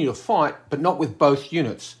continue to fight, but not with both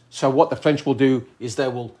units. So what the French will do is they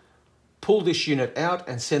will pull this unit out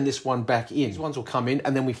and send this one back in. These ones will come in,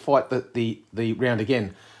 and then we fight the round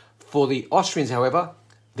again. For the Austrians, however,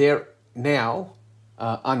 they're now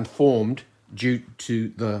unformed due to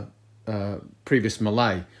the previous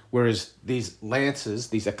melee, whereas these Lancers,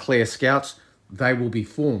 these Eclair Scouts, they will be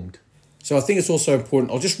formed. So I think it's also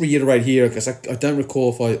important, I'll just reiterate here, because I don't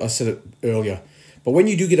recall if I said it earlier, but when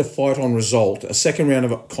you do get a fight-on result, a second round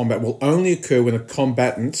of combat will only occur when the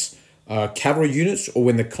combatants are cavalry units or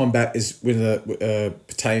when the combat is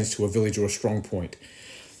pertains to a village or a strong point.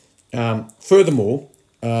 Furthermore,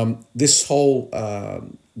 this whole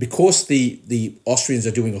because the Austrians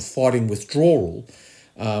are doing a fighting withdrawal,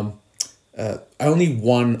 only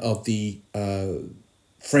one of the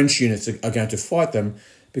French units are going to fight them,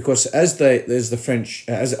 because as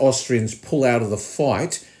the Austrians pull out of the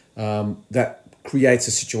fight, that creates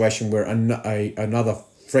a situation where another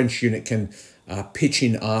French unit can pitch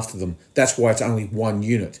in after them. That's why it's only one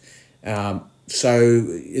unit. So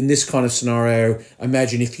in this kind of scenario,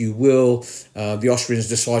 imagine, if you will, the Austrians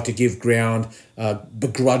decide to give ground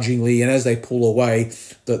begrudgingly, and as they pull away,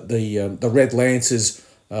 the Red Lancers,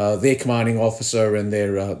 their commanding officer and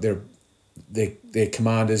their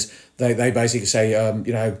commanders, they basically say,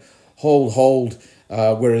 hold,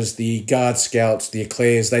 whereas the Guard Scouts, the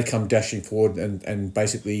Ailles, they come dashing forward and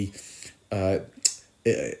basically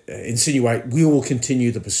insinuate, we will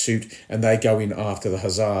continue the pursuit, and they go in after the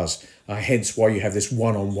Hussars. Hence why you have this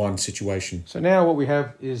one-on-one situation. So now what we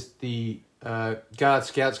have is the Guard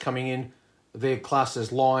Scouts coming in. They're classed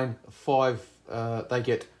as line 5. They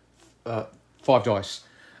get 5 dice.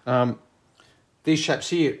 These chaps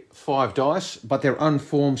here, 5 dice, but they're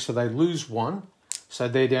unformed, so they lose 1. So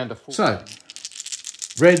they're down to 4. So,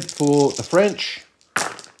 red for the French.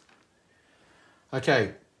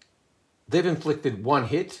 Okay, they've inflicted 1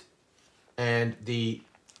 hit, and the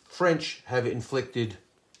French have inflicted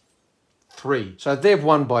 3. So they've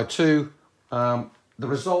won by 2. The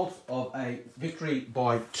result of a victory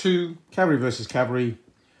by 2, cavalry versus cavalry,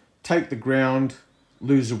 take the ground,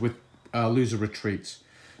 loser retreats.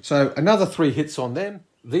 So another 3 hits on them.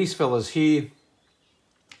 These fellas here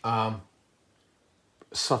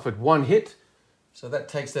suffered 1 hit, so that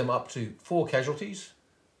takes them up to 4 casualties.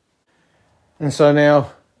 And so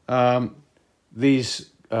now these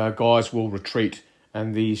guys will retreat,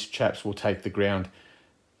 and these chaps will take the ground.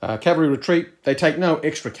 Cavalry retreat, they take no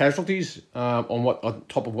extra casualties on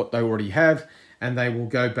top of what they already have, and they will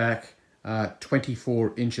go back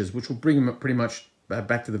 24 inches, which will bring them pretty much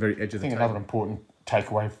back to the very edge of the table. Another important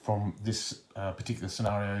takeaway from this particular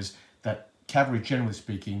scenario is that cavalry, generally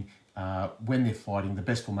speaking, when they're fighting, the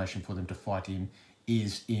best formation for them to fight in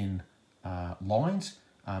is in lines.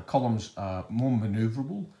 Columns are more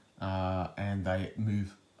manoeuvrable and they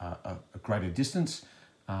move a greater distance.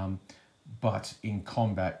 But in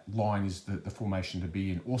combat, line is the formation to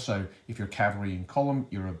be in. Also, if you're cavalry in column,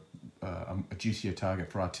 you're a juicier target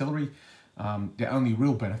for artillery. The only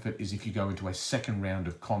real benefit is if you go into a second round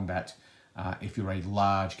of combat, if you're a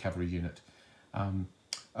large cavalry unit.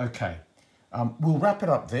 Okay, we'll wrap it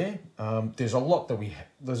up there. There's a lot that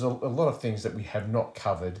there's a lot of things that we have not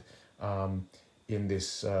covered in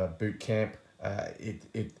this boot camp.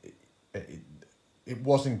 It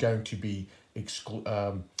wasn't going to be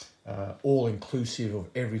all-inclusive of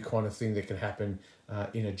every kind of thing that can happen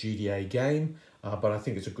in a GDA game, but I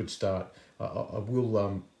think it's a good start. I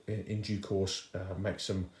will, in due course, make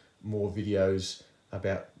some more videos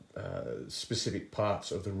about specific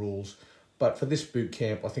parts of the rules, but for this boot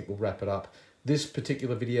camp, I think we'll wrap it up. This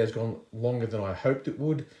particular video has gone longer than I hoped it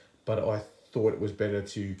would, but I thought it was better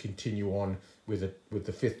to continue on with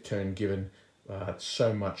the 5th turn, given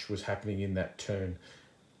so much was happening in that turn.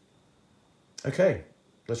 Okay,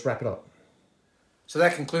 let's wrap it up. So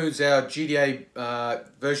that concludes our GDA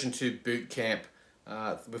version 2 boot camp.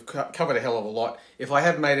 We've covered a hell of a lot. If I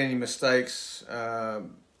have made any mistakes, I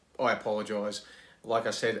apologise. Like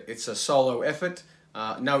I said, it's a solo effort,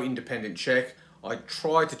 no independent check. I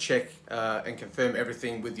try to check and confirm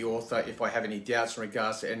everything with the author if I have any doubts in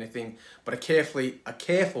regards to anything, but a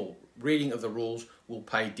careful reading of the rules will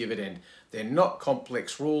pay dividend. They're not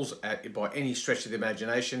complex rules by any stretch of the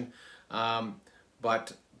imagination,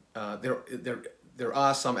 but there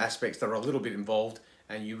are some aspects that are a little bit involved,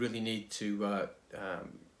 and you really need to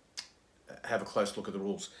have a close look at the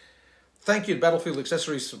rules. Thank you to Battlefield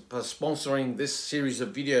Accessories for sponsoring this series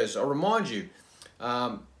of videos. I'll remind you,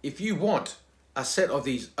 if you want a set of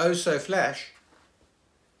these oh-so-flash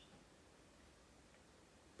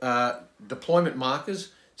deployment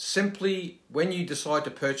markers, simply when you decide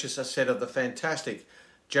to purchase a set of the fantastic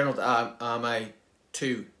General Armée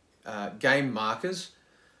 2 game markers,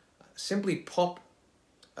 simply pop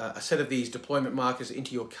a set of these deployment markers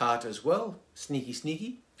into your cart as well,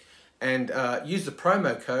 sneaky, and use the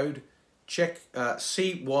promo code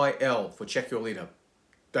CYL for check your leader.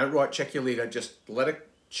 Don't write check your leader, just letter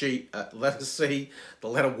C, the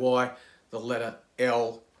letter Y, the letter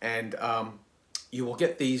L, and you will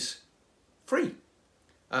get these free.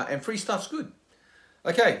 And free stuff's good.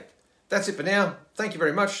 Okay, that's it for now. Thank you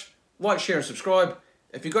very much. Like, share, and subscribe.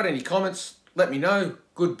 If you've got any comments, let me know,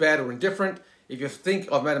 good, bad, or indifferent. If you think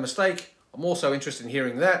I've made a mistake, I'm also interested in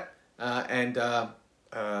hearing that. And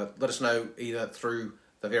let us know either through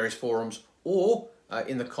the various forums or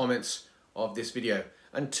in the comments of this video.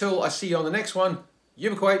 Until I see you on the next one,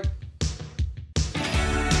 Yubakwait.